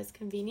nearby and was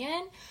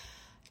convenient.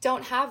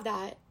 Don't have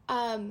that.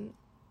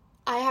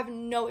 I have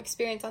no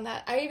experience on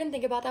that. I even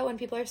think about that when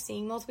people are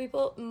seeing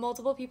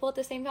multiple people at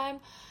the same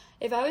time.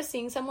 If I was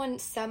seeing someone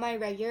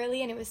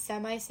semi-regularly and it was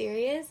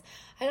semi-serious,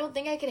 I don't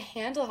think I could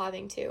handle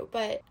having to.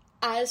 But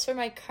as for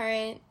my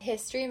current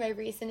history, my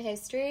recent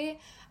history,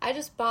 I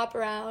just bop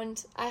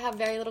around. I have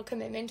very little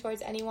commitment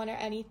towards anyone or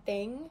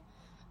anything.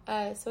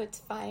 So it's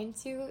fine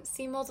to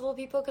see multiple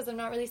people because I'm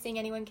not really seeing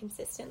anyone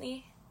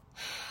consistently.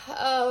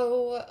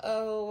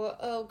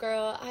 Oh,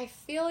 girl, I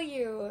feel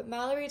you.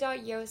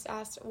 Mallory.Yost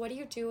asked, what do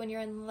you do when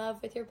you're in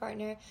love with your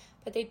partner,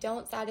 but they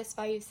don't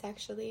satisfy you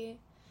sexually?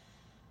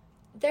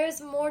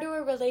 There's more to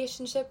a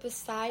relationship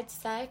besides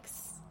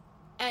sex,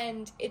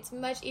 and it's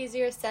much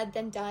easier said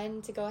than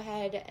done to go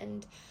ahead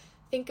and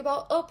think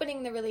about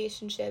opening the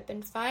relationship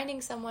and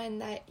finding someone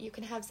that you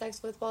can have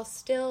sex with while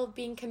still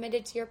being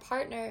committed to your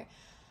partner.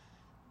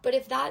 But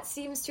if that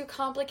seems too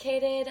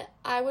complicated,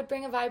 I would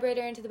bring a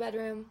vibrator into the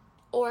bedroom,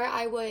 or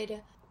I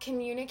would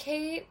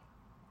communicate,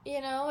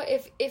 you know,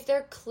 if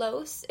they're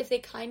close, if they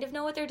kind of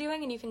know what they're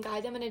doing and you can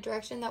guide them in a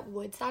direction that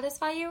would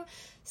satisfy you,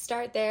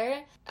 start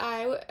there.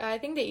 I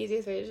think the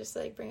easiest way is just,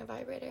 like, bring a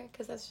vibrator,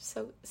 because that's just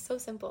so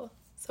simple,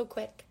 so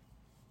quick.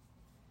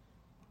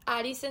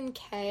 Addison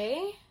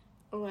K,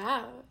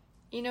 wow,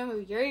 you know who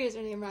your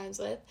username rhymes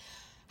with.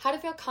 How to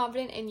feel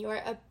confident in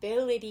your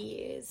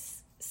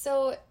abilities.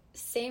 So,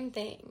 same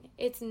thing.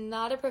 It's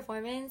not a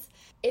performance.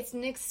 It's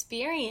an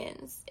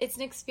experience.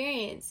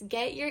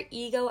 Get your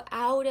ego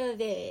out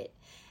of it.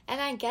 And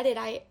I get it.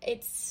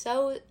 It's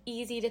so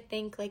easy to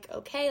think, like,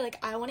 okay,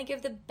 like, I want to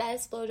give the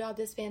best blowjob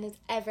this man has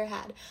ever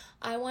had.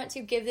 I want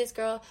to give this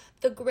girl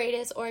the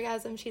greatest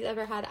orgasm she's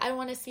ever had. I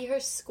want to see her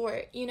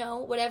squirt, you know,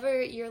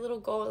 whatever your little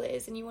goal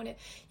is. And you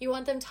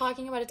want them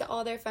talking about it to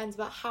all their friends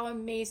about how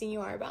amazing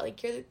you are, about,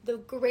 like, you're the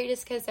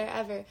greatest kisser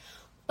ever.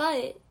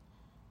 But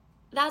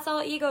that's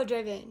all ego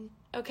driven,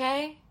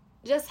 okay?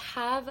 Just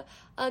have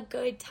a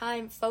good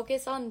time.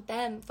 Focus on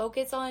them.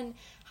 Focus on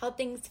how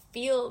things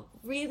feel.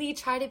 Really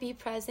try to be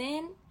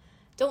present.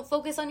 Don't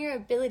focus on your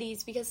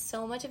abilities, because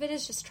so much of it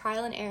is just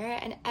trial and error,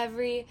 and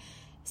every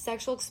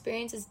sexual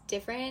experience is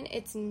different.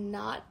 It's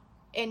not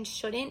and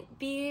shouldn't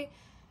be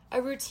a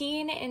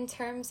routine in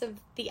terms of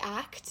the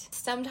act.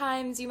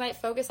 Sometimes you might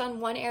focus on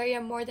one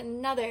area more than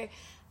another.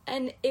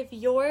 And if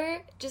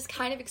you're just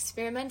kind of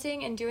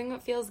experimenting and doing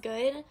what feels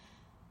good,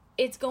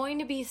 it's going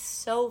to be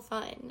so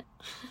fun.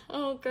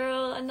 Oh,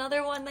 girl,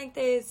 another one like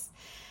this.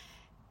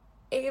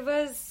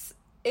 Ava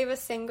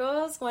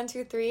Singles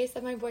 123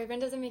 said, my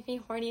boyfriend doesn't make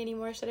me horny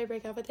anymore. Should I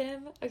break up with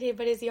him? Okay,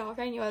 but is he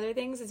offering you other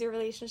things? Is your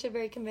relationship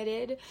very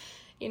committed?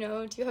 You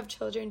know, do you have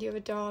children? Do you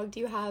have a dog? Do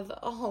you have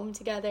a home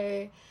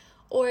together?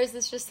 Or is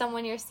this just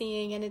someone you're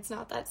seeing and it's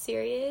not that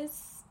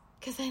serious?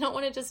 Because I don't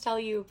want to just tell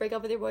you, break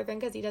up with your boyfriend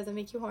because he doesn't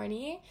make you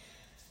horny.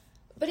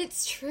 But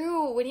it's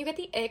true. When you get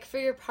the ick for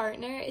your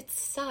partner, it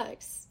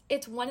sucks.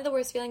 It's one of the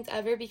worst feelings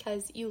ever,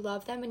 because you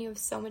love them and you have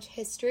so much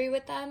history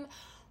with them,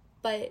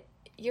 but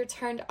you're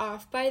turned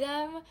off by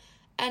them.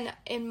 And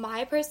in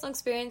my personal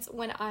experience,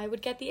 when I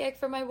would get the ick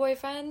for my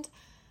boyfriend,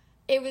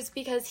 it was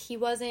because he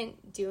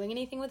wasn't doing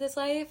anything with his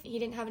life. He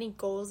didn't have any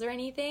goals or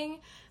anything.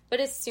 But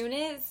as soon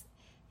as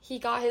he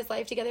got his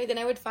life together, then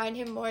I would find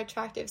him more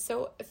attractive.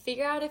 So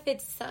figure out if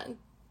it's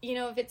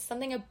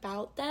something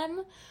about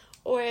them,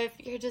 or if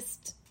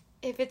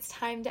it's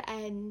time to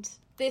end.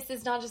 This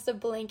is not just a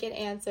blanket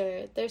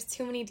answer. There's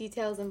too many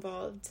details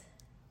involved.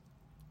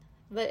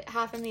 But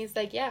half of me is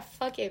like, yeah,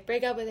 fuck it,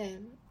 break up with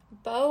him.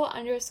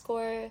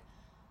 Bo_Gridgen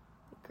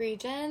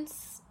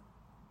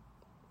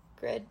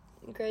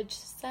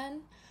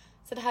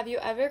said, have you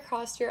ever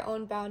crossed your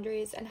own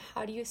boundaries, and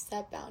how do you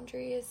set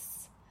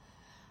boundaries?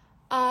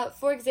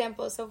 For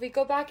example, so if we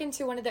go back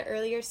into one of the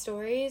earlier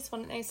stories,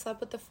 when I slept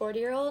with the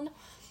 40-year-old,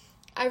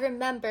 I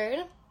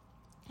remembered,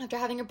 after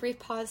having a brief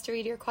pause to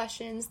read your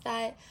questions,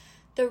 that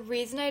the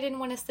reason I didn't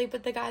want to sleep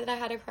with the guy that I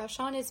had a crush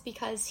on is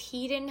because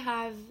he didn't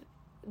have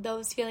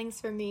those feelings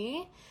for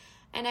me,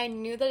 and I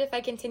knew that if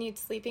I continued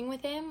sleeping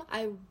with him,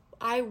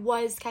 I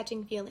was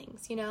catching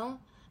feelings, you know?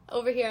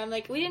 Over here, I'm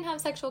like, we didn't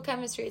have sexual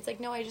chemistry. It's like,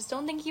 no, I just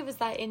don't think he was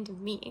that into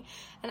me,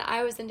 and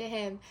I was into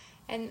him,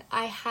 and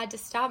I had to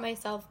stop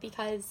myself,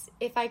 because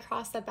if I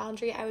crossed that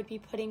boundary, I would be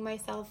putting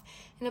myself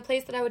in a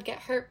place that I would get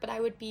hurt, but I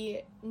would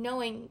be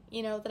knowing,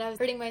 you know, that I was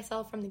hurting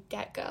myself from the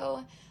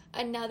get-go.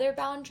 Another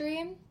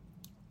boundary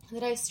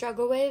that I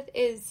struggle with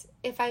is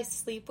if I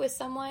sleep with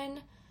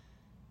someone,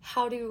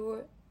 how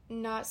to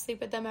not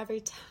sleep with them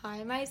every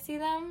time I see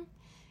them.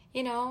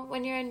 You know,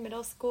 when you're in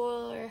middle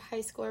school or high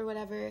school or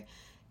whatever,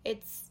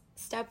 it's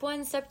step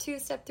 1, step 2,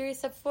 step 3,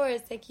 step 4.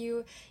 It's like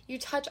you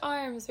touch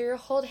arms or you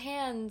hold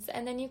hands,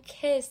 and then you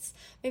kiss.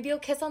 Maybe you'll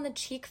kiss on the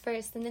cheek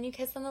first, and then you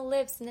kiss on the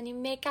lips, and then you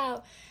make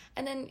out,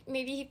 and then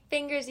maybe he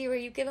fingers you, or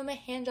you give him a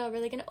hand job, or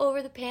like an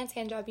over the pants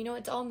hand job. You know,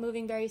 it's all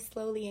moving very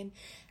slowly, and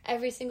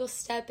every single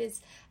step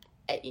is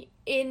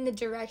in the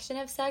direction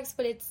of sex,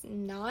 but it's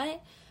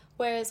not.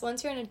 Whereas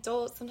once you're an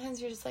adult,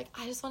 sometimes you're just like,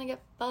 I just want to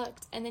get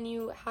fucked, and then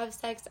you have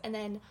sex, and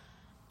then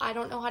I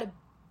don't know how to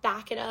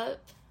back it up.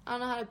 I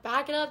don't know how to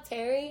back it up,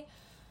 Terry,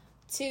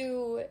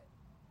 to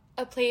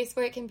a place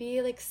where it can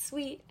be like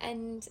sweet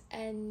and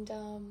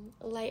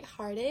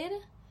lighthearted.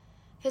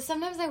 Because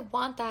sometimes I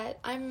want that.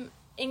 I'm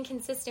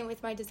inconsistent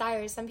with my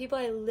desires. Some people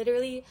I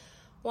literally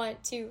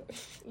want to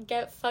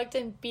get fucked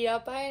and beat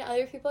up by, and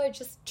other people I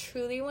just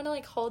truly want to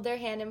like hold their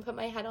hand and put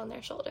my head on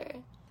their shoulder.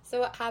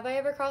 So have I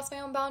ever crossed my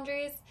own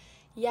boundaries?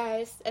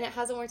 Yes, and it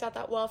hasn't worked out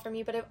that well for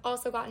me, but I've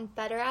also gotten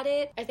better at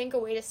it. I think a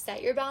way to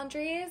set your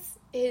boundaries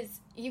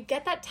is you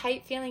get that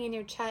tight feeling in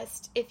your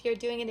chest if you're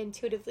doing it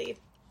intuitively.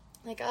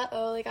 Like,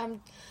 like I'm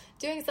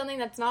doing something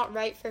that's not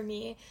right for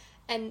me,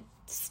 and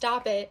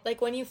stop it. Like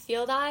when you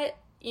feel that,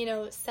 you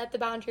know, set the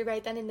boundary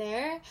right then and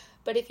there.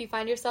 But if you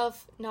find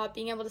yourself not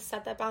being able to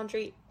set that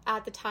boundary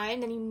at the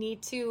time, then you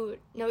need to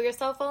know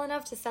yourself well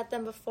enough to set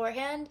them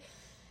beforehand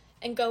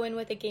and go in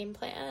with a game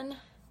plan.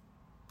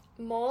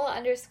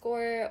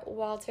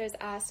 Mole_Walters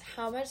asked,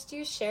 how much do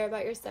you share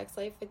about your sex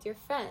life with your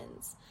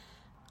friends?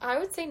 I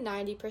would say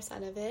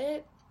 90% of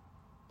it.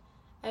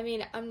 I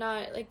mean, I'm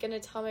not like gonna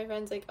tell my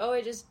friends like, oh,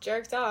 I just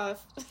jerked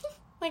off.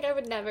 Like I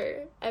would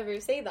never ever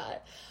say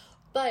that.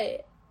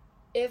 But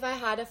if I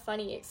had a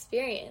funny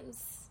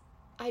experience,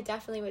 I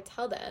definitely would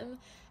tell them.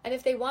 And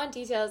if they want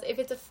details, if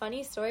it's a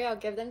funny story, I'll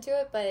give them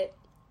to it, but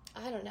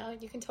I don't know,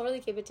 you can totally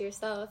keep it to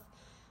yourself.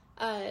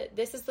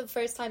 This is the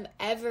first time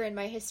ever in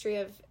my history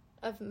of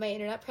my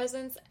internet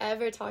presence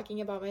ever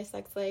talking about my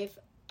sex life.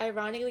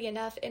 Ironically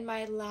enough, in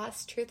my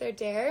last Truth or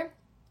Dare,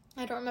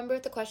 I don't remember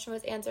if the question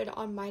was answered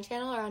on my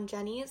channel or on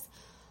Jenny's,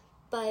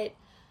 but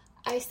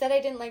I said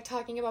I didn't like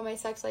talking about my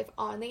sex life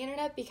on the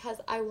internet because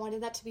I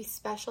wanted that to be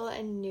special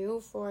and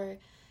new for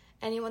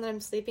anyone that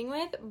I'm sleeping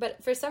with.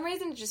 But for some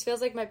reason, it just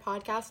feels like my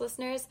podcast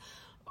listeners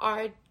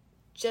are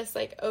just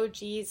like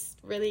OGs,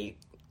 really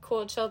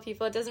cool, chill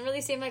people. It doesn't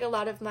really seem like a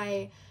lot of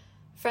my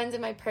friends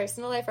in my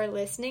personal life are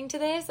listening to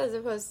this, as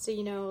opposed to,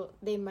 you know,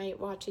 they might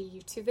watch a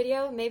YouTube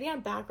video. Maybe I'm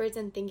backwards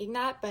in thinking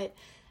that, but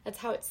that's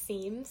how it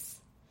seems.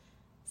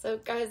 So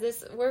guys,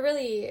 you're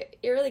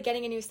really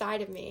getting a new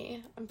side of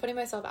me. I'm putting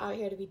myself out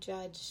here to be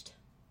judged.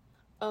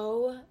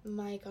 Oh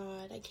my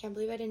god, I can't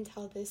believe I didn't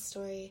tell this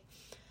story.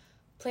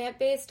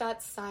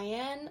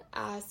 Plantbased.cyan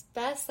asks,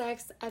 best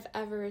sex I've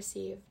ever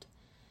received.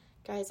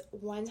 Guys,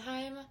 one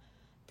time,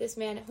 this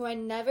man who I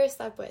never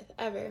slept with,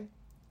 ever,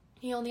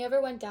 he only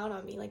ever went down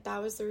on me. Like,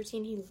 that was the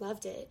routine. He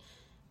loved it.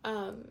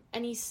 And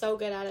he's so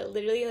good at it.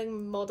 Literally, like,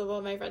 multiple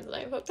of my friends and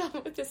I have hooked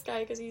up with this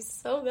guy because he's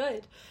so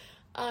good.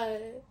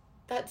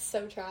 That's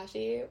so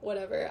trashy.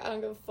 Whatever. I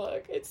don't give a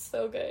fuck. It's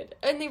so good.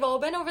 And they've all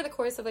been over the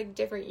course of, like,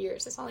 different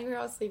years. It's not like we were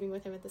all sleeping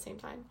with him at the same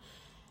time.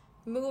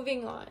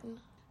 Moving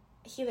on.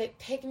 He, like,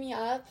 picked me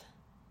up,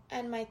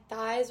 and my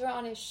thighs were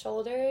on his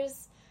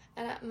shoulders,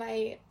 and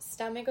my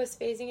stomach was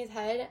facing his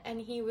head, and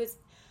he was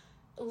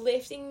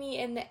lifting me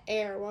in the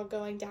air while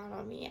going down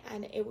on me,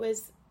 and it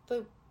was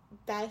the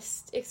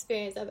best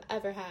experience I've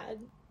ever had.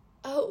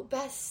 Oh,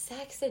 best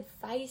sex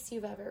advice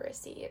you've ever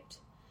received.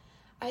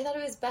 I thought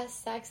it was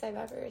best sex I've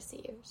ever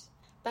received.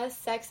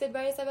 Best sex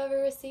advice I've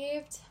ever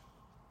received?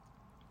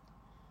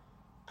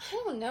 I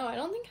don't know. I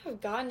don't think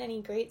I've gotten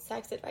any great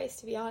sex advice,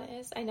 to be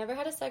honest. I never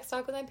had a sex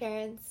talk with my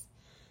parents.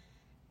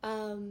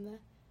 I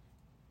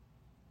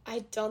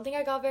don't think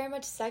I got very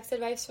much sex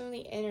advice from the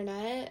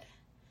internet.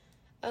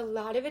 A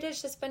lot of it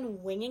has just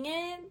been winging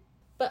it,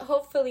 but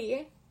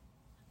hopefully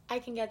I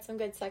can get some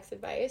good sex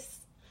advice.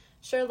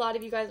 I'm sure a lot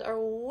of you guys are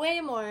way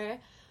more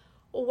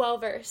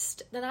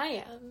well-versed than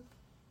I am.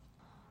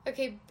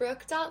 Okay,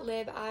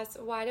 Brooke.live asks,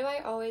 why do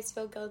I always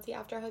feel guilty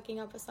after hooking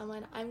up with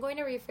someone? I'm going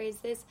to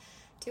rephrase this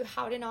to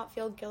how to not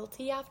feel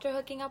guilty after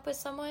hooking up with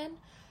someone.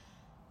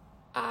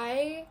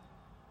 I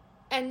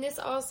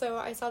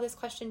saw this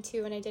question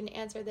too and I didn't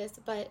answer this,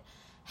 but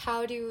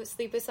how to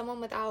sleep with someone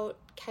without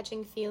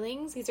catching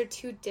feelings. These are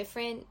two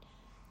different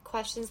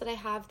questions that I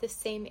have the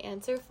same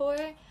answer for,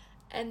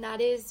 and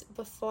that is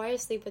before I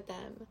sleep with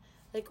them.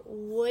 Like,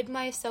 would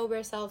my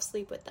sober self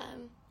sleep with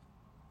them?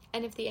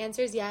 And if the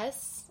answer is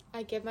yes,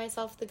 I give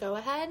myself the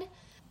go-ahead.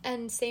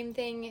 And same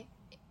thing,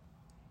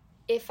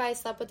 if I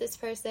slept with this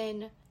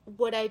person,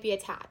 would I be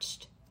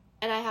attached?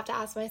 And I have to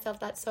ask myself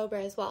that sober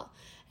as well.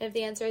 And if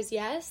the answer is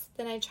yes,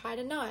 then I try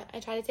to not. I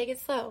try to take it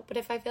slow. But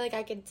if I feel like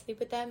I could sleep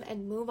with them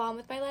and move on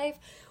with my life,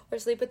 or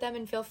sleep with them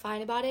and feel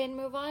fine about it and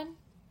move on,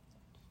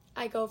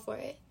 I go for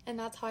it. And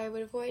that's how I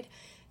would avoid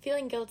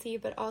feeling guilty,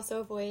 but also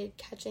avoid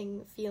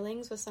catching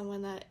feelings with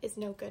someone that is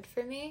no good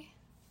for me.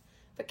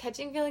 But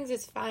catching feelings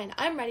is fine.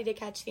 I'm ready to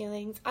catch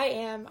feelings. I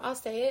am. I'll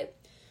say it.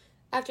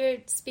 After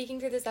speaking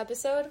through this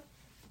episode,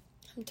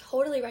 I'm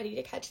totally ready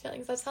to catch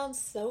feelings. That sounds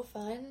so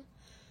fun.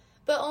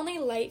 But only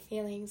light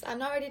feelings. I'm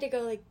not ready to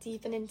go like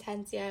deep and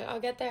intense yet.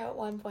 I'll get there at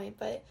one point,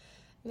 but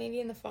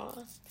maybe in the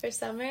fall. For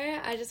summer,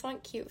 I just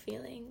want cute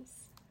feelings.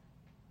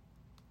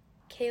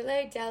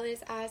 Kayla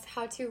Dallas asks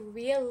how to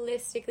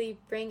realistically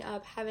bring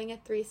up having a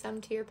threesome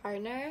to your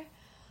partner.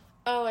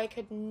 Oh, I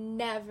could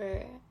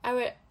never.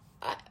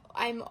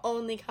 I'm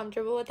only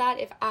comfortable with that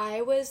if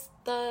I was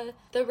the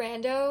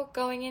rando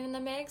going in the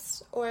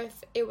mix, or if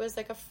it was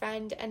like a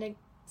friend and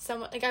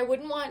someone. Like, I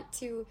wouldn't want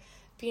to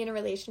be in a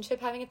relationship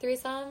having a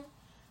threesome.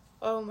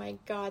 Oh my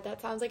god, that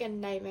sounds like a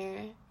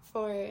nightmare.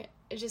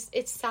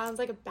 It sounds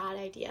like a bad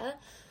idea.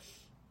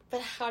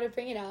 But how to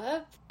bring it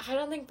up? I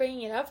don't think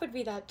bringing it up would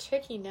be that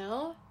tricky,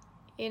 no?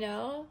 You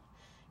know?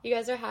 You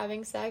guys are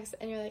having sex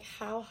and you're like,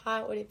 how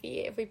hot would it be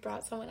if we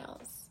brought someone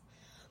else?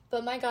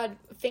 But my god,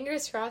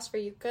 fingers crossed for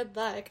you. Good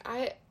luck.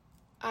 I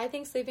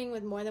think sleeping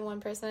with more than one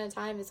person at a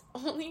time is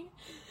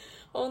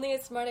only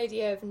a smart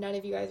idea if none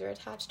of you guys are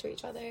attached to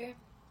each other.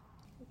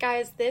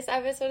 Guys, this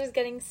episode is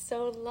getting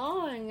so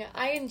long.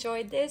 I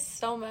enjoyed this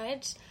so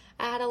much.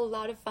 I had a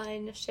lot of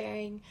fun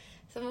sharing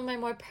some of my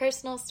more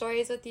personal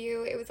stories with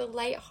you. It was a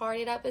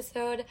light-hearted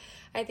episode.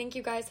 I think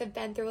you guys have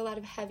been through a lot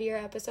of heavier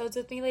episodes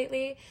with me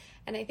lately,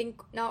 and I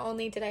think not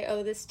only did I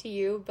owe this to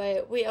you,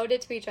 but we owed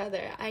it to each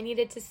other. I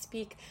needed to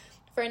speak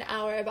for an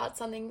hour about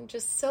something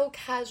just so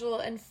casual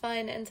and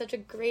fun and such a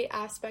great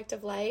aspect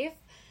of life.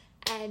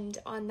 And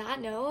on that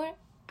note,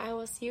 I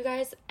will see you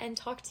guys and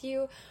talk to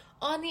you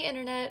on the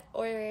internet,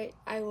 or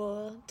I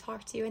will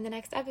talk to you in the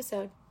next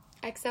episode.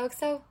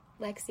 XOXO,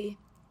 Lexi.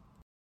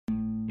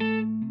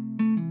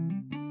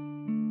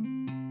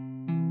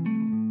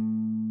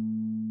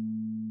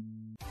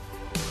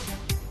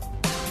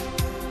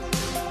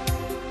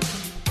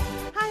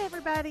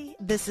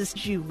 This is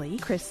Julie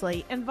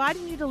Chrisley,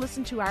 inviting you to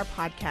listen to our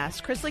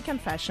podcast, Chrisley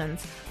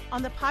Confessions,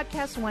 on the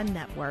Podcast One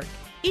network.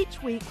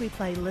 Each week, we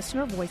play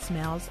listener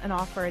voicemails and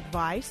offer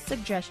advice,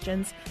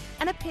 suggestions,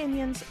 and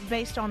opinions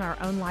based on our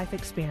own life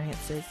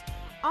experiences.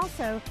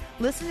 Also,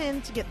 listen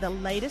in to get the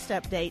latest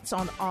updates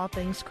on all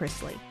things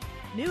Chrisley.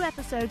 New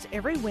episodes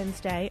every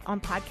Wednesday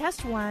on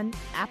Podcast One,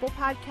 Apple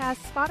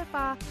Podcasts,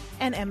 Spotify,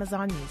 and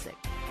Amazon Music.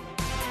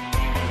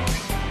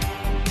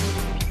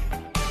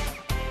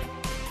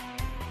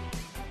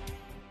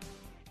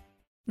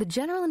 The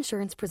General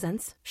Insurance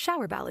presents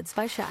Shower Ballads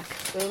by Shaq.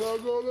 And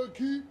I'm gonna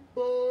keep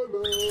on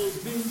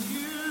loving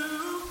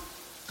you,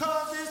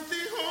 'cause it's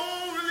the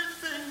only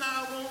thing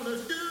I wanna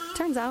do.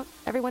 Turns out,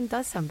 everyone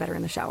does sound better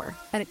in the shower.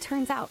 And it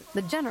turns out,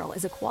 The General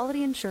is a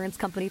quality insurance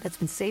company that's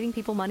been saving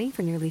people money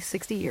for nearly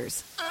 60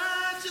 years.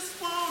 I just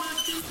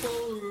wanna keep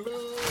on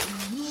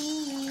loving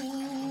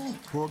you.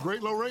 For a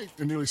great low rate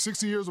and nearly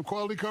 60 years of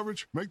quality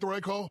coverage, make the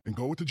right call and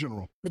go with the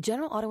General. The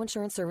General Auto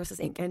Insurance Services,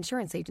 Inc., an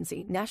insurance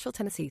agency, Nashville,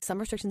 Tennessee. Some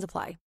restrictions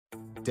apply.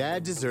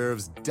 Dad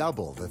deserves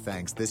double the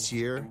thanks this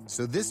year,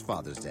 so this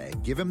Father's Day,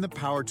 give him the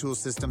power tool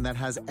system that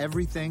has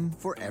everything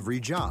for every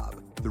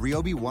job. The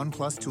Ryobi One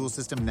Plus tool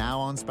system now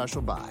on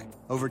special buy.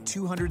 Over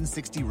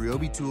 260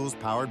 Ryobi tools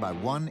powered by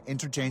one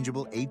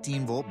interchangeable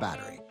 18-volt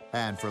battery.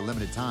 And for a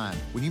limited time,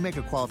 when you make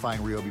a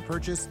qualifying Ryobi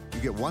purchase,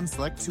 you get one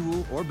select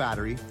tool or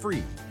battery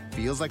free.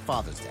 Feels like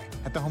Father's Day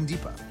at the Home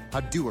Depot. How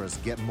doers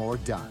get more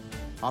done.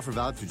 Offer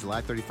valid through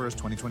July 31st,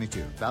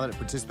 2022. Valid at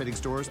participating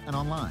stores and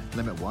online.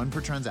 Limit 1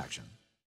 per transaction.